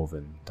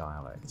dwarven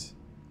dialect.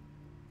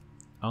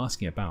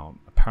 Asking about,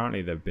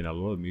 apparently there have been a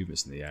lot of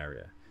movements in the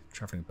area,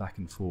 travelling back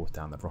and forth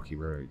down the rocky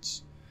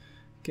roads.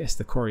 Guess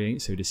the quarry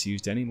ain't so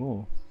disused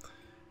anymore.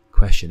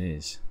 Question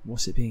is,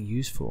 what's it being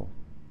used for?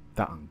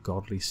 That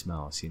ungodly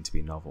smell seemed to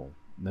be novel.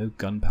 No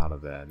gunpowder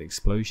there, the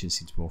explosions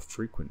seemed more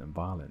frequent and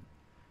violent.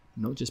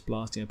 Not just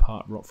blasting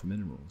apart rock for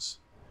minerals.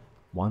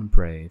 One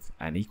brave,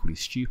 and equally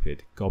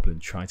stupid,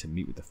 goblin tried to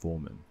meet with the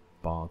foreman,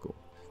 Bargle,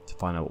 to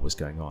find out what was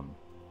going on.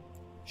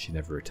 She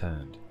never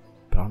returned.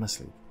 But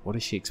honestly, what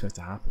does she expect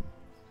to happen?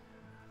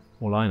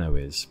 All I know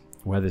is,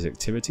 where there's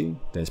activity,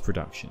 there's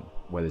production.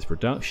 Where there's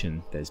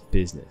production, there's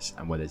business.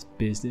 And where there's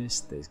business,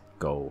 there's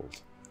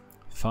gold.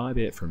 Far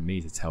be it from me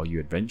to tell you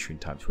adventuring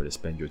types where to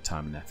spend your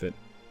time and effort,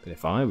 but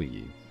if I were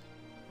you,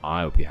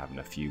 I would be having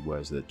a few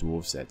words with the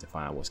dwarves there to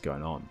find out what's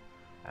going on,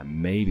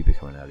 and maybe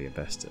become an early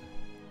investor,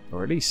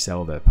 or at least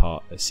sell their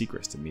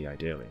secrets to me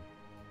ideally.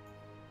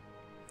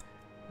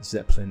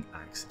 Zeppelin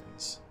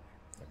accidents.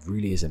 It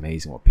really is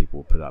amazing what people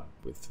will put up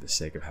with for the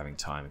sake of having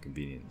time and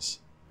convenience.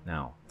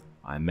 Now,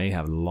 I may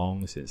have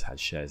long since had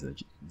shares in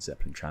the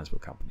Zeppelin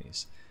transport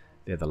companies.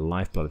 They're the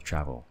lifeblood of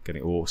travel,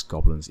 getting orcs,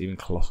 goblins, even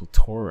colossal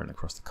tauren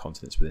across the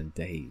continents within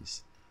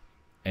days.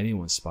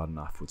 Anyone smart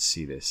enough would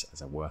see this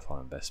as a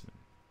worthwhile investment.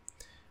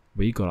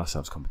 We got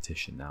ourselves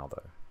competition now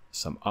though.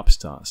 Some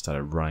upstarts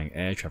started running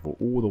air travel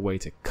all the way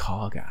to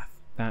Kargath.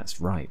 That's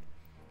right,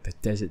 the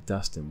desert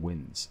dust and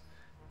winds,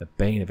 the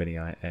bane of any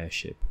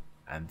airship,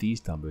 and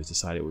these dumbos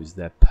decided it was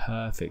their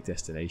perfect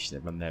destination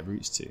to run their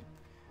routes to.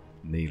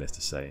 Needless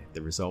to say,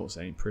 the results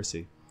ain't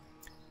pretty.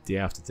 Day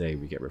after day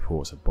we get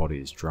reports of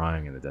bodies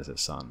drying in the desert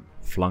sun,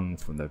 flung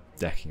from the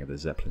decking of the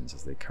Zeppelins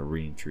as they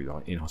careen through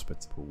the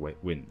inhospitable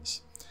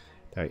winds.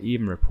 There are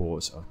even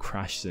reports of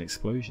crashes and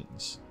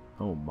explosions.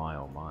 Oh my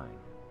oh my.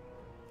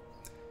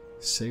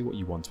 Say what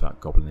you want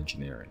about goblin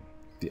engineering.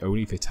 The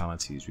only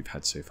fatalities we've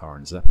had so far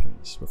in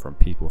Zeppelins were from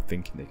people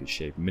thinking they could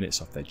shave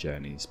minutes off their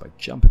journeys by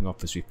jumping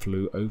off as we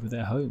flew over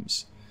their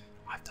homes.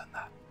 I've done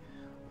that.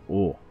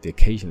 Or the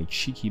occasionally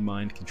cheeky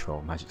mind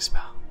control magic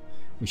spell,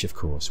 which of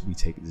course we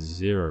take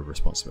zero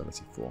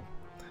responsibility for.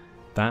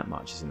 That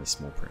much is in the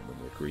small print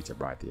when we agree to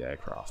ride the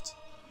aircraft.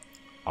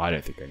 I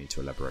don't think I need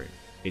to elaborate.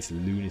 It's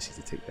lunacy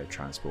to take their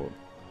transport.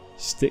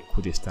 Stick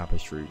with the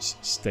established routes,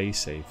 stay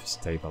safe,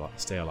 stay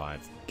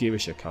alive, give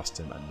us your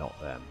custom and not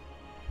them.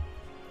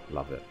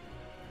 Love it.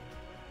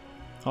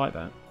 I like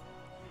that.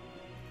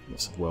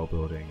 Lots of world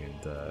building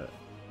and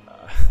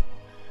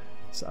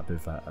it's a bit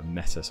of a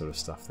meta sort of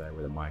stuff there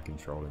with a mind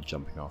control and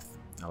jumping off.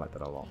 I like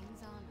that a lot.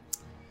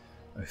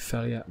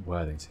 Ophelia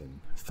Worthington,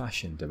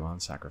 fashion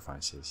demand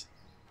sacrifices.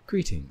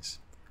 Greetings.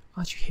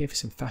 Aren't you here for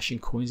some fashion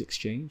coins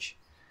exchange?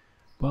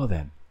 Well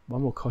then,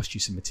 one will cost you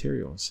some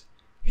materials.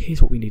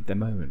 Here's what we need at the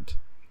moment.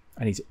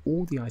 I need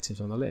all the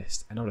items on the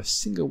list and not a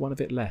single one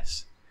of it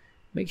less.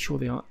 Make sure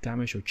they aren't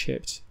damaged or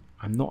chipped.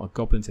 I'm not a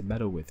goblin to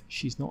meddle with.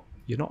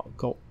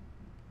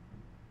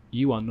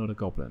 You are not a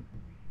goblin.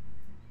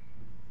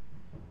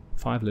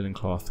 5 linen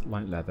cloth,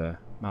 light leather,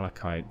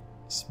 malachite,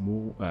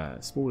 small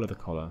leather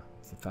collar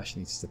for the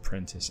fashionist's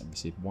apprentice and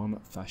receive 1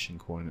 fashion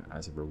coin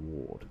as a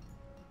reward.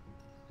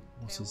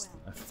 What is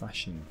a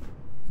fashion?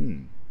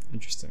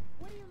 Interesting.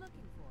 What are you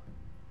looking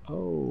for?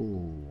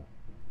 Oh.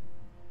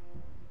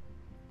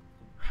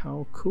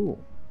 How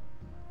cool.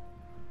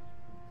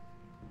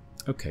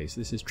 Okay, so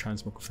this is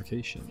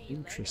transmogrification.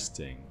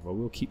 Interesting. Well,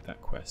 we'll keep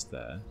that quest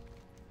there.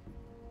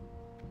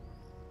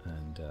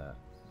 And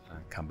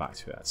and come back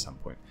to it at some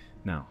point.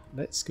 Now,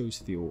 let's go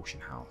to the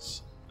auction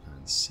house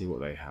and see what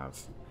they have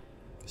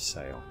for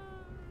sale.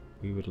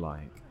 We would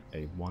like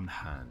a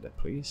one-hander,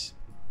 please.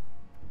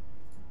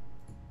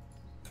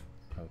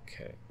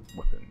 Okay,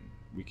 weapon.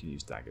 We can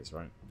use daggers,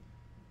 right?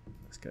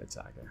 Let's get a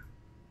dagger.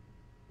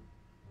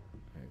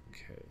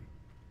 Okay.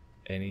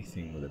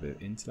 Anything with a bit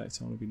of intellect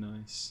on would be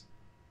nice.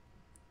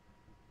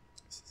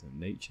 This is a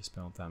nature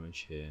spell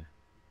damage here.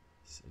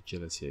 This is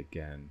agility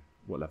again.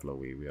 What level are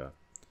we? We are.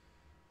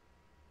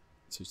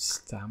 So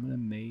stamina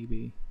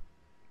maybe.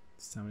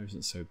 Stamina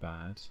isn't so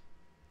bad.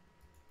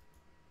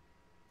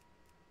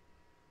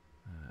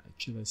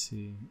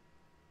 Agility.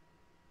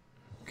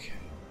 Okay.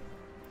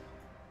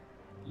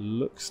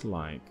 Looks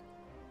like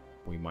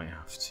we might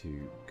have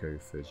to go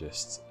for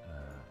just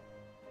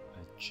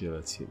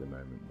agility at the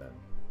moment then.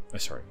 Oh,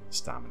 sorry,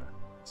 stamina.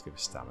 Let's go for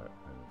stamina at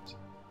the moment.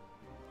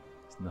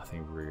 There's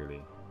nothing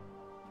really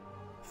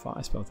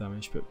fire spell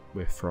damage, but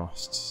we're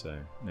frost, so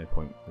no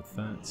point with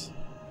that.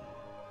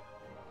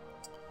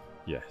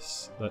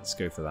 Yes, let's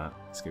go for that.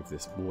 Let's go for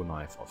this war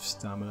knife of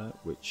stamina,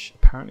 which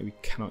apparently we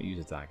cannot use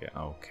a dagger.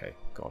 Oh, okay,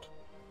 God.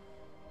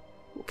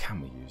 What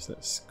can we use?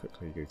 Let's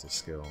quickly go to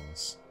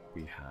skills.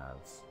 We have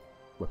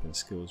weapon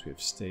skills, we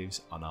have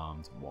staves,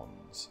 unarmed,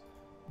 wands.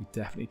 We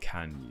definitely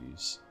can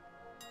use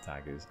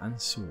daggers and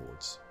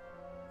swords.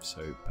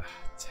 So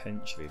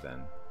potentially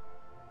then,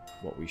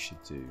 what we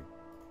should do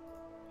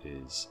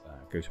is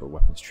go to a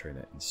weapons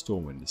trainer in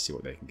Stormwind to see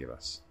what they can give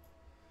us.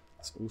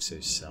 Let's also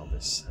sell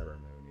this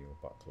ceremonial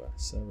buckler.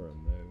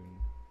 Ceremonial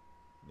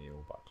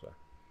buckler.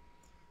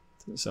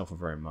 Doesn't sell for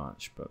very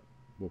much, but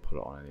we'll put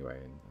it on anyway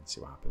and see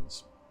what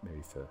happens.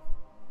 Maybe for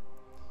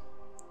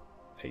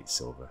 8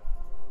 silver.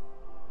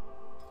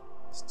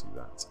 Let's do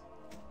that.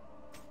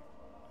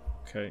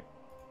 Okay.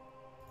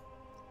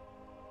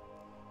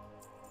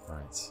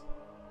 Right.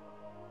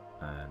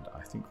 And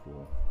I think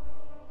we'll...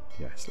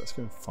 Yes, let's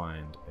go and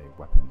find a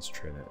weapons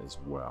trainer as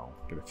well.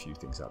 Get a few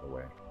things out of the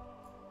way.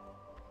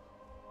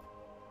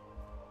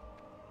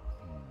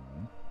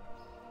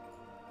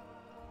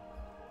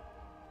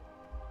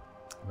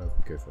 Where would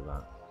we go for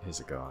that? Here's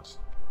a guard.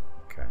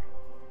 Okay.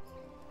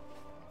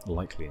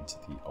 Likely into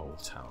the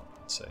old town,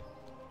 I'd say.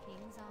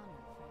 King's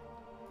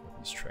honor,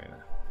 Weapons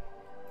trainer.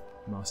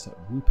 Master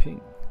Wu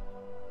Ping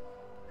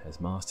has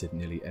mastered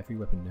nearly every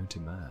weapon known to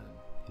man.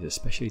 He's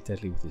especially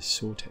deadly with his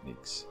sword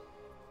techniques.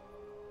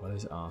 What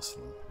is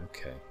arsenal?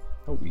 Okay.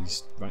 Oh,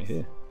 he's right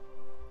here.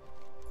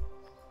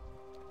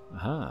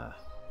 Aha.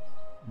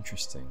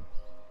 Interesting.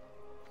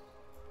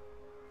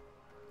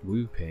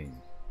 Wu Ping.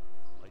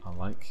 I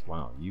like.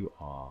 Wow, you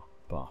are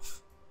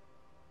buff.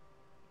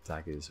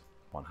 Daggers,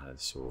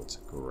 one-handed swords.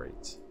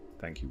 Great.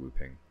 Thank you, Wu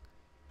Ping.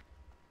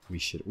 We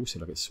should also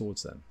look at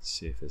swords then.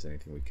 See if there's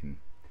anything we can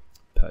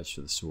purchase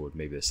for the sword.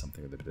 Maybe there's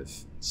something with a bit of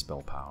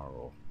spell power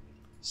or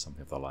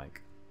something of the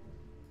like.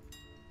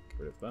 Get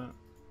rid of that.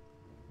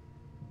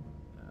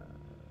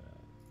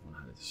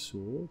 One-handed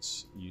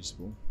swords,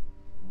 usable.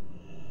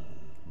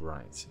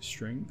 Right,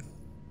 strength,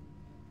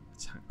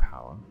 attack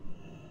power,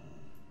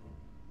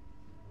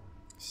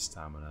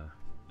 stamina,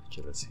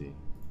 agility,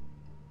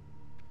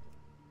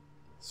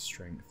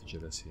 strength,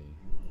 agility.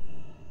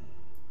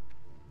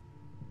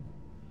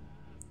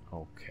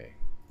 Okay.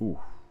 Ooh,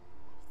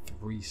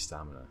 3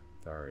 stamina.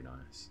 Very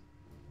nice.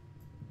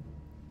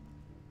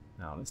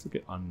 Now let's look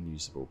at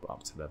unusable, but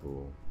up to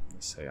level.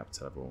 Let's say up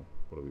to level.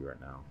 What are we right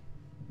now?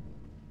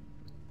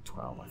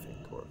 12, I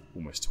think, or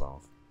almost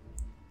 12.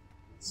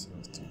 So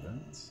let's do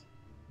that.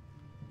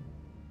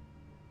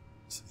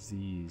 So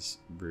these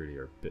really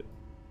are a bit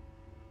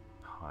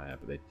higher,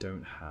 but they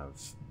don't have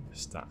the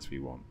stats we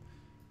want.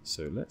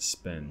 So let's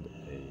spend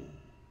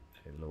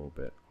a little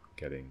bit on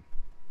getting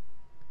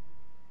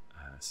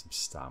some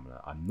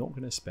stamina. I'm not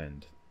going to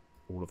spend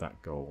all of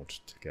that gold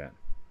to get...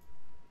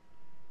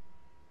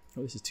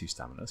 Oh, this is 2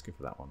 stamina. Let's go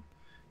for that one.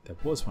 There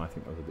was one I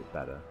think that was a bit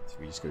better, so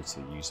we just go to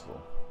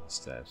usable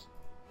instead.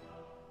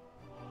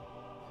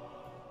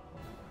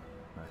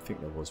 I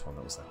think there was one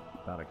that was like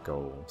about a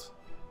gold.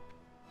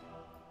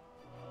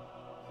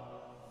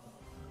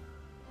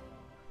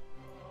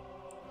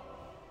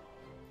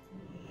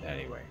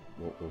 Anyway,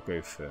 we'll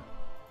go for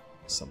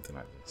something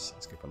like this.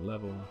 Let's go for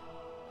level.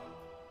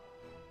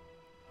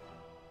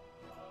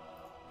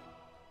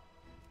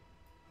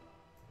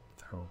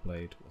 Thorough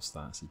blade, what's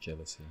that? It's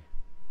agility.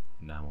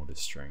 Enameled is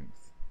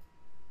strength.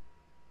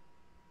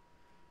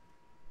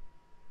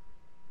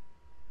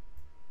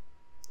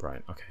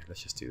 Right, okay,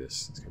 let's just do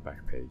this. Let's go back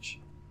a page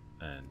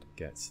and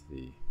get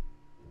the...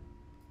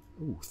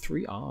 Ooh,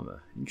 3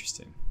 armor.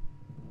 Interesting.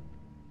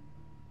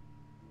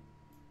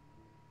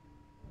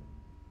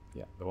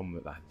 Yeah, the one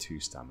that had 2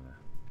 stamina.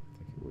 I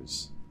think it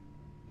was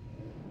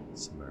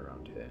somewhere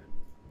around here.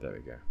 There we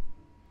go.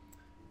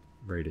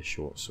 Raider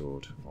short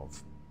sword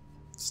of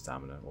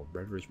stamina, or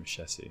Red Ridge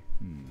machete.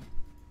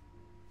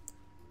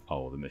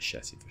 Oh, the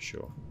machete for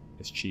sure.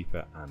 It's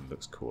cheaper and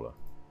looks cooler.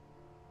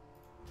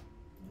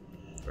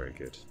 Very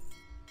good.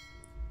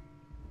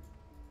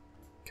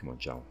 Come on,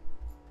 Gennal.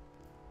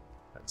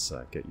 Let's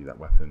get you that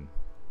weapon.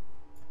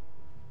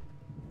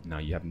 Now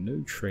you have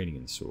no training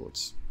in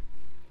swords,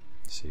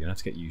 so you're gonna have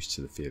to get used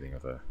to the feeling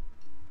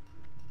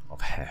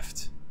of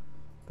heft,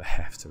 the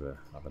heft of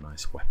a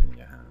nice weapon in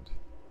your hand.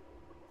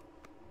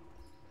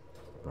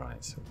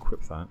 Right, so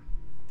equip that.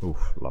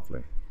 Oof,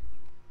 lovely.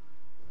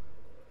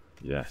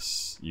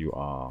 Yes, you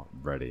are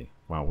ready.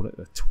 Wow, what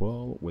a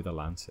twirl with a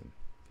lantern.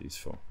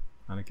 Beautiful.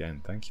 And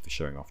again, thank you for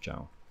showing off,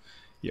 Gennal.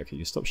 Yeah, okay,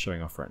 you stop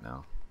showing off right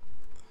now.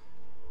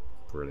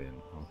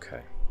 Brilliant.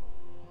 Okay.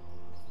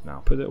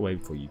 Now put it away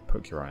before you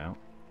poke your eye out.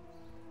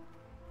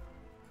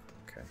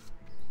 Okay.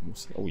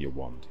 Oh, your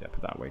wand. Yeah,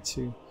 put that away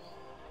too.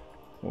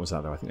 What was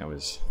that though? I think that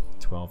was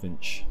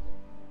 12-inch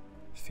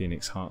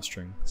Phoenix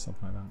heartstring,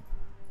 something like that.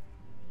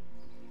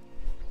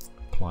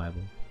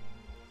 Pliable.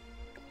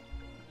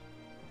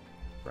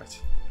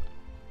 Right.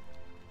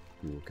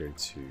 We will go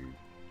to.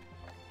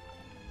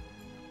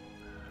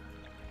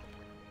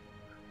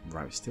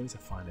 Right, we still need to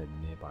find a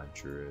nearby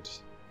druid.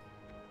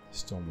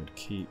 Stormwind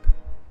Keep.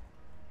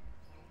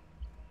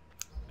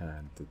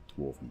 And the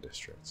Dwarven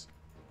District.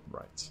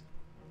 Right.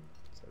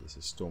 So this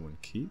is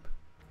Stormwind Keep.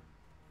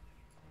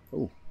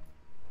 Oh.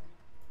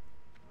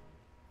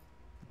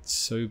 It's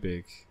so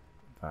big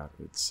that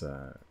it's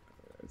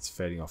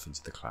fading off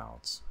into the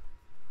clouds.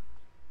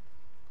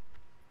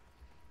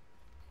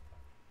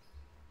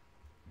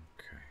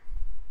 Okay.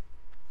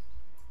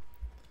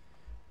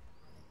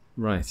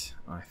 Right,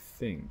 I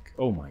think.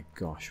 Oh my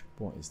gosh,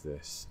 what is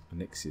this?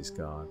 Onyxia's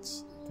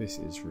guards. This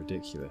is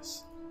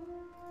ridiculous.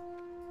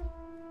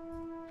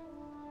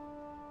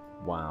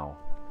 Wow.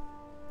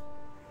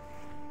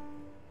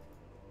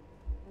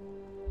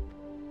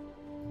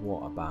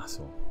 What a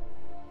battle.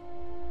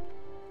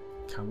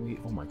 Can we?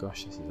 Oh my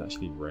gosh, this is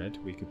actually red.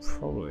 We could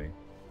probably,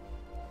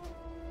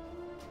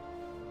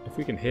 if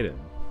we can hit him,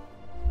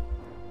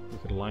 we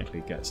could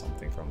likely get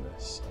something from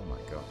this. Oh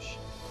my gosh.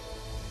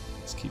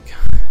 Let's keep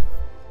going.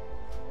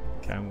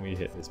 Can we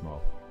hit this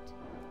mob?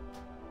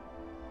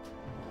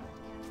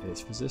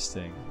 It's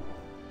resisting.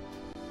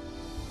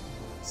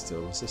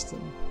 Still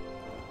resisting.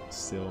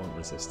 Still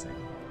resisting.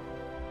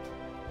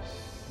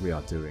 We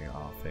are doing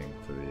our thing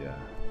for the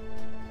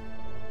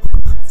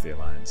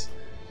Alliance.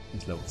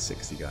 This level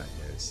 60 guy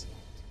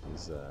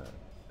here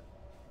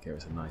gave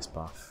us a nice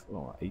buff.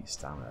 Oh, 8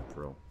 stamina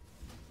for all.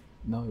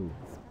 No.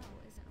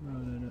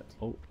 No.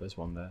 Oh, there's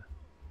one there.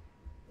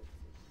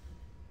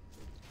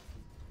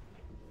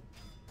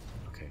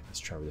 Okay, let's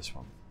try with this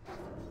one.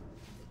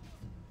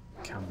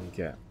 Can we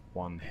get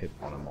one hit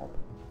on a mob?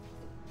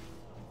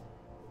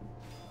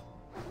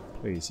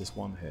 Please, just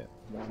one hit.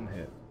 One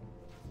hit.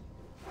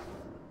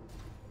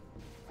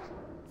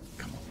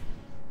 Come on.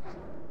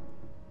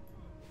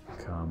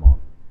 Come on.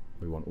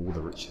 We want all the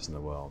riches in the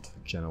world.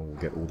 Gennal will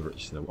get all the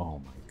riches in the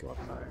world. Oh my god,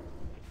 no.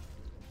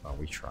 Oh,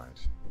 we tried.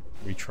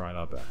 We tried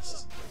our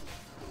best.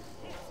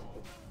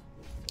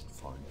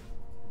 Fine.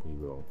 We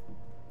will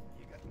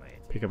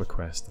pick up a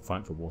quest to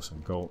fight for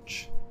Warsong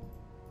Gulch.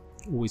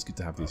 Always good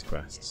to have these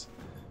quests.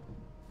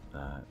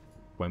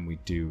 When we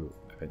do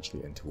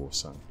eventually enter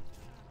Warsong.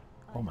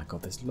 Oh my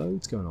god, there's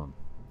loads going on.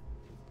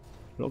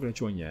 We're not going to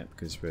join yet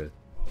because we'll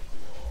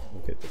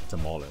get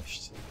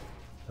demolished.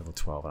 Level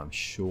 12, and I'm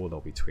sure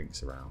there'll be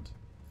twinks around.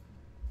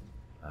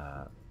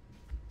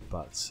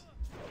 But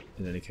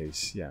in any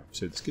case, yeah,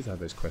 so it's good to have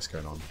those quests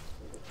going on.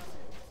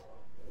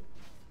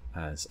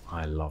 As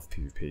I love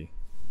PvP.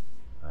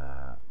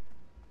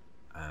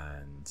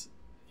 And,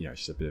 you know,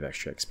 it's just a bit of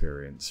extra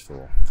experience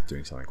for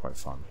doing something quite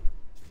fun.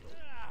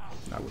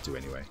 That will do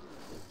anyway.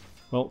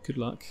 Well, good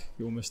luck.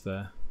 You're almost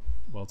there.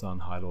 Well done,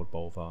 High Lord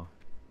Bolvar.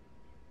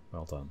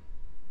 Well done.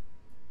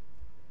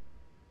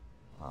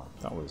 Wow,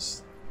 that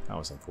was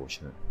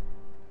unfortunate.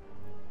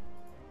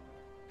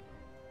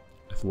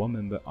 If one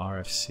member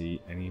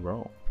RFC any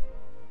role.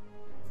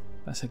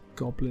 That's a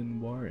goblin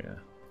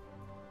warrior.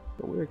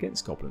 But we're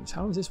against goblins.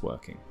 How is this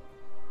working?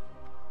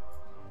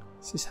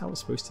 Is this how it's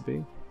supposed to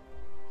be?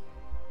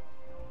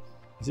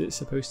 Is it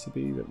supposed to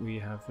be that we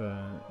have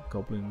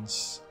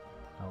goblins,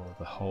 or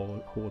the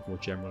whole Horde more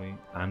generally,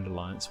 and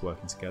Alliance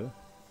working together?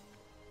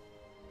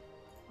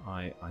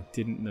 I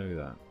didn't know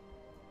that.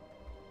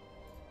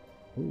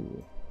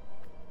 Ooh.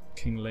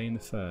 King Lane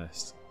I,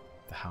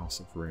 the House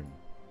of Rim.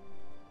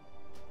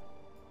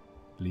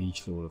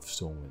 Liege Lord of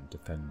Stormwind,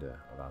 Defender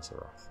of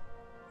Azeroth.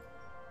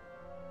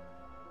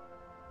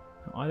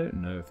 Now, I don't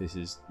know if this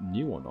is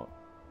new or not.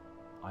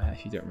 I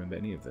actually don't remember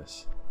any of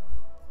this.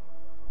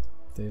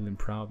 Dalen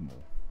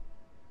Proudmoore.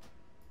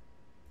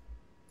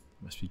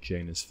 Must be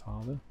Jaina's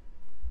father.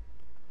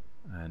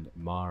 And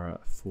Mara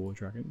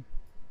Fordragon.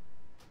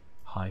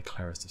 High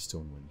Clerist of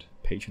Stormwind,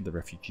 patron of the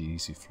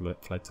refugees who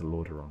fled to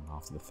Lordaeron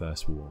after the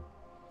First War.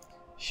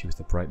 She was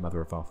the bright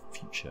mother of our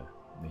future.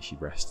 May she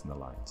rest in the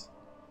light.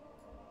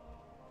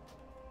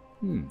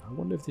 I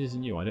wonder if this is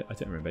new. I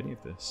don't remember any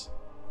of this.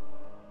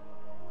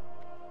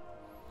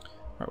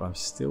 Right, well, I'm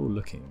still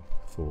looking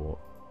for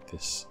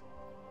this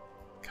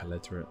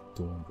Caledra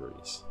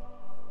Dawnbreeze.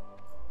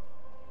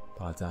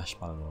 Baladash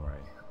Balanore.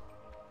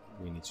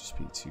 We need to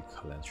speak to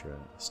Caledra.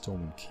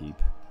 Stormwind Keep.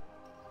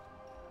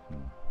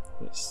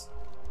 Let's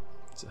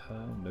Is it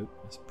her? Nope,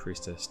 that's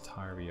Priestess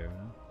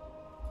Tyriona.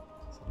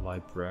 There's a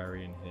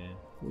librarian here.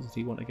 What did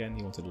he want again?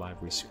 He wanted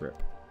library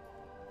script.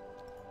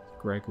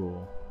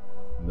 Gregor,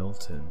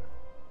 Milton,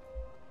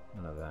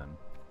 none of them.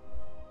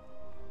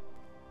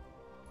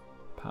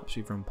 Perhaps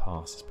we've run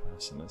past this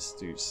person. Let's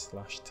do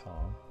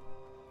 /tar.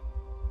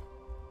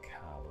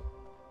 Cal.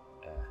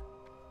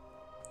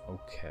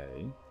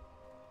 Okay.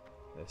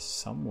 There's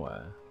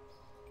somewhere.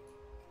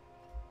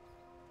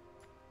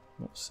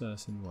 Not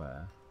certain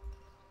where.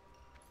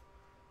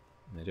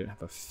 And they don't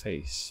have a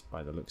face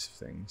by the looks of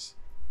things.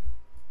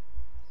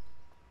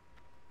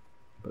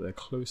 But they're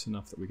close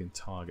enough that we can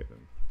target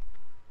them.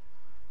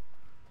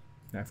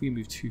 Now if we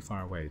move too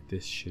far away,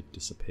 this should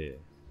disappear.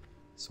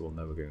 So we'll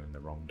know we're going in the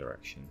wrong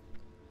direction.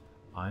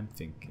 I'm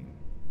thinking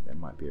it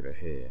might be over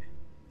here.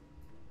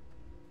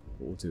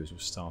 What we'll do is we'll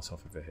start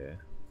off over here.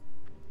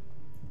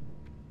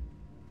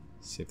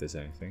 See if there's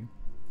anything.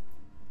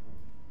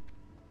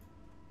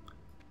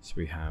 So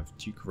we have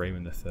Duke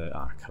Raymond III.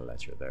 Ah,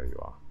 Caledra, there you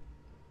are.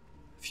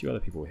 A few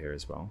other people here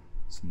as well.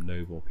 Some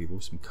noble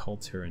people, some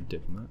courtier and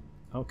diplomat.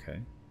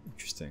 Okay,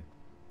 interesting.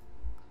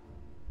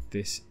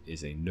 This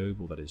is a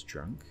noble that is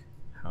drunk.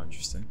 How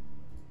interesting.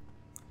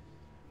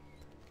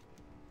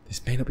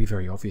 This may not be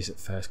very obvious at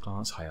first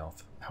glance, High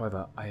Elf.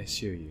 However, I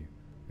assure you,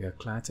 we are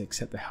glad to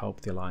accept the help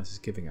the Alliance is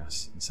giving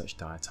us in such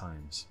dire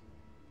times.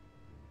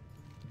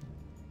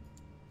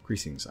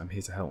 Greetings, I'm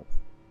here to help.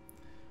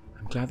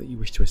 I'm glad that you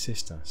wish to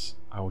assist us.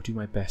 I will do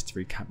my best to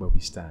recap where we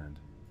stand.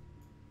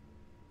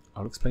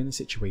 I'll explain the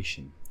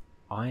situation.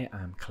 I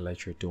am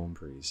Caledra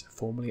Dawnbreeze,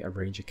 formerly a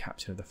ranger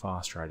captain of the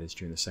Fast Riders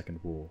during the Second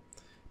War,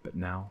 but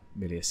now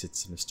merely a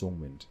citizen of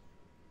Stormwind.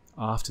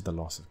 After the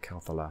loss of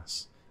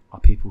Kel'Thalas, our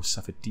people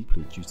suffered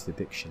deeply due to the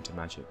addiction to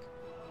magic.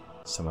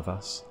 Some of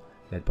us,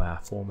 led by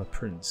our former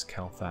prince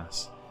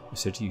Kel'Thas, were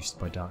seduced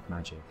by dark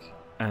magic,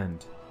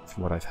 and,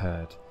 from what I've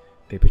heard,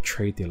 they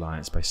betrayed the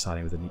Alliance by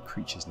siding with the neat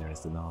creatures known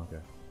as the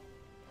Naga.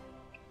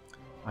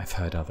 I've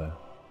heard other,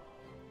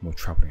 more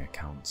troubling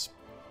accounts.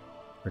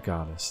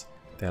 Regardless,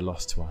 they are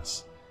lost to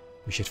us.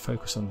 We should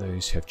focus on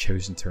those who have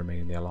chosen to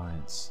remain in the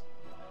Alliance.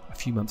 A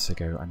few months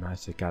ago, I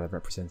managed to gather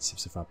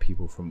representatives of our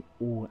people from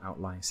all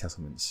outlying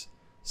settlements,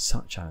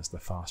 such as the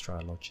Fast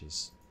Rider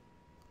Lodges.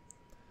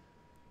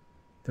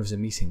 There was a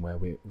meeting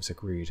where it was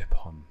agreed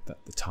upon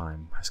that the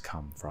time has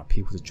come for our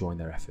people to join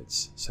their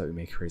efforts so that we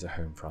may create a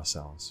home for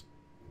ourselves.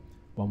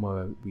 One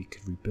where we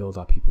could rebuild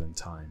our people in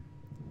time.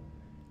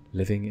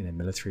 Living in a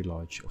military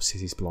lodge or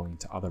cities belonging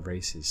to other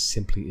races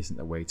simply isn't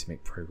the way to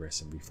make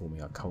progress in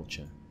reforming our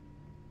culture.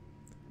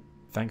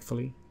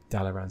 Thankfully,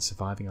 Dalaran's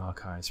surviving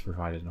archives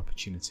provided an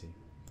opportunity.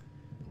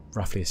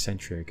 Roughly a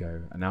century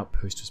ago, an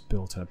outpost was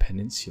built on a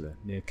peninsula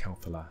near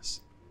Kel'Thalas.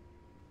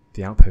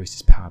 The outpost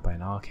is powered by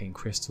an arcane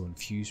crystal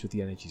infused with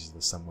the energies of the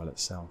Sunwell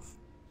itself.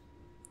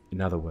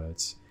 In other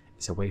words,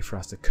 it's a way for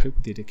us to cope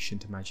with the addiction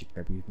to magic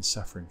that we've been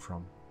suffering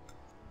from.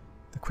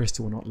 The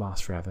crystal will not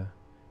last forever,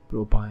 but it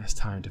will buy us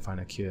time to find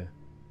a cure.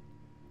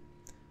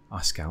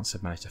 Our scouts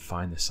have managed to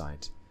find the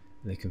site,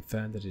 and they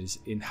confirmed that it is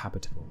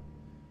inhabitable.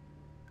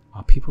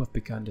 Our people have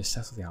begun to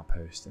settle the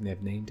outpost, and they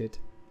have named it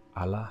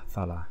Allah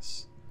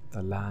Thalas,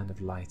 the land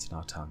of light in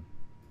our tongue.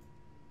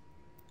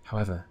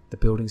 However, the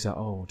buildings are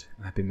old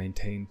and have been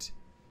maintained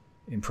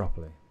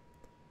improperly.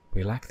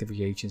 We lack the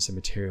reagents and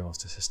materials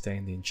to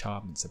sustain the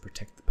enchantments that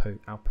protect the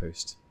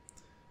outpost.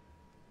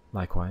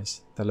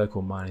 Likewise, the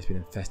local mine has been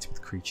infested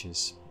with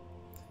creatures.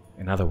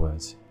 In other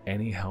words,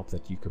 any help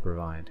that you could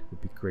provide would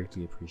be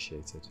greatly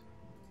appreciated.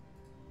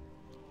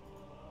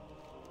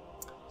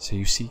 So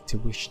you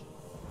wish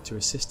to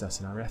assist us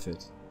in our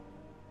effort?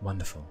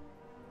 Wonderful.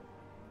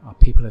 Our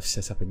people have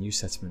set up a new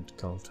settlement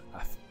called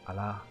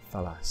Allah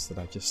Thalas that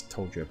I just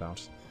told you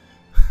about,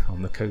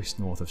 on the coast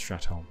north of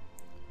Stratholme,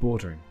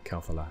 bordering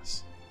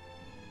Kel'Thalas.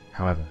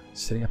 However,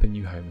 setting up a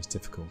new home is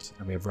difficult,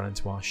 and we have run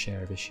into our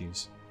share of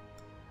issues.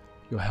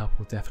 Your help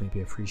will definitely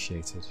be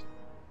appreciated.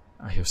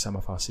 I shall sum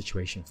up our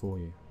situation for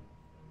you.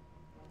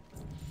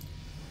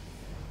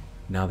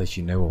 Now that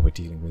you know what we're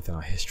dealing with in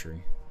our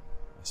history,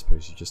 I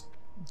suppose you just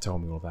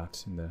told me all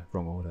that in the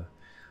wrong order,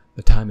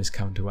 the time has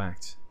come to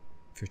act.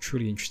 If you're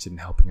truly interested in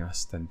helping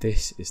us, then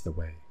this is the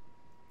way.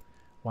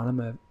 One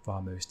of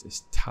our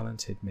most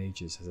talented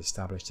mages has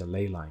established a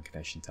ley line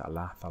connection to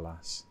Allah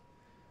Thalas.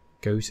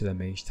 Go to the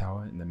Mage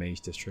Tower in the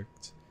Mage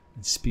District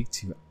and speak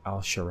to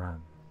Al-Sharan.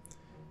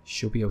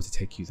 She'll be able to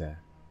take you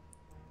there.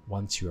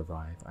 Once you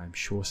arrive, I am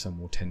sure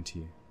someone will tend to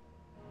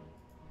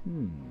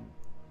you.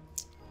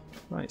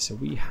 Right, so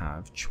we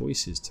have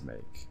choices to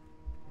make.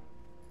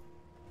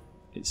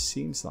 It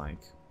seems like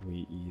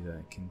we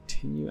either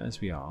continue as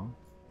we are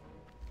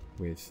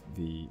with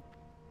the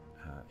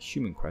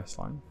human quest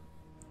line,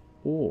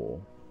 or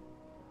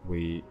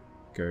we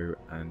go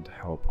and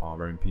help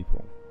our own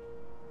people.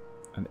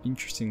 An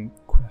interesting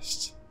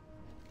quest,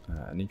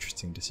 an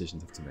interesting decision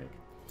to have to make.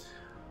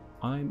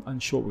 I'm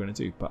unsure what we're going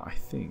to do, but I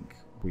think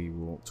we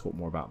will talk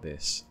more about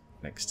this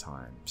next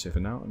time. So for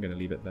now, I'm going to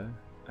leave it there,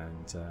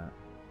 and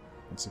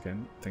once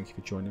again, thank you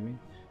for joining me,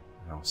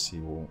 and I'll see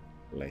you all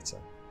later.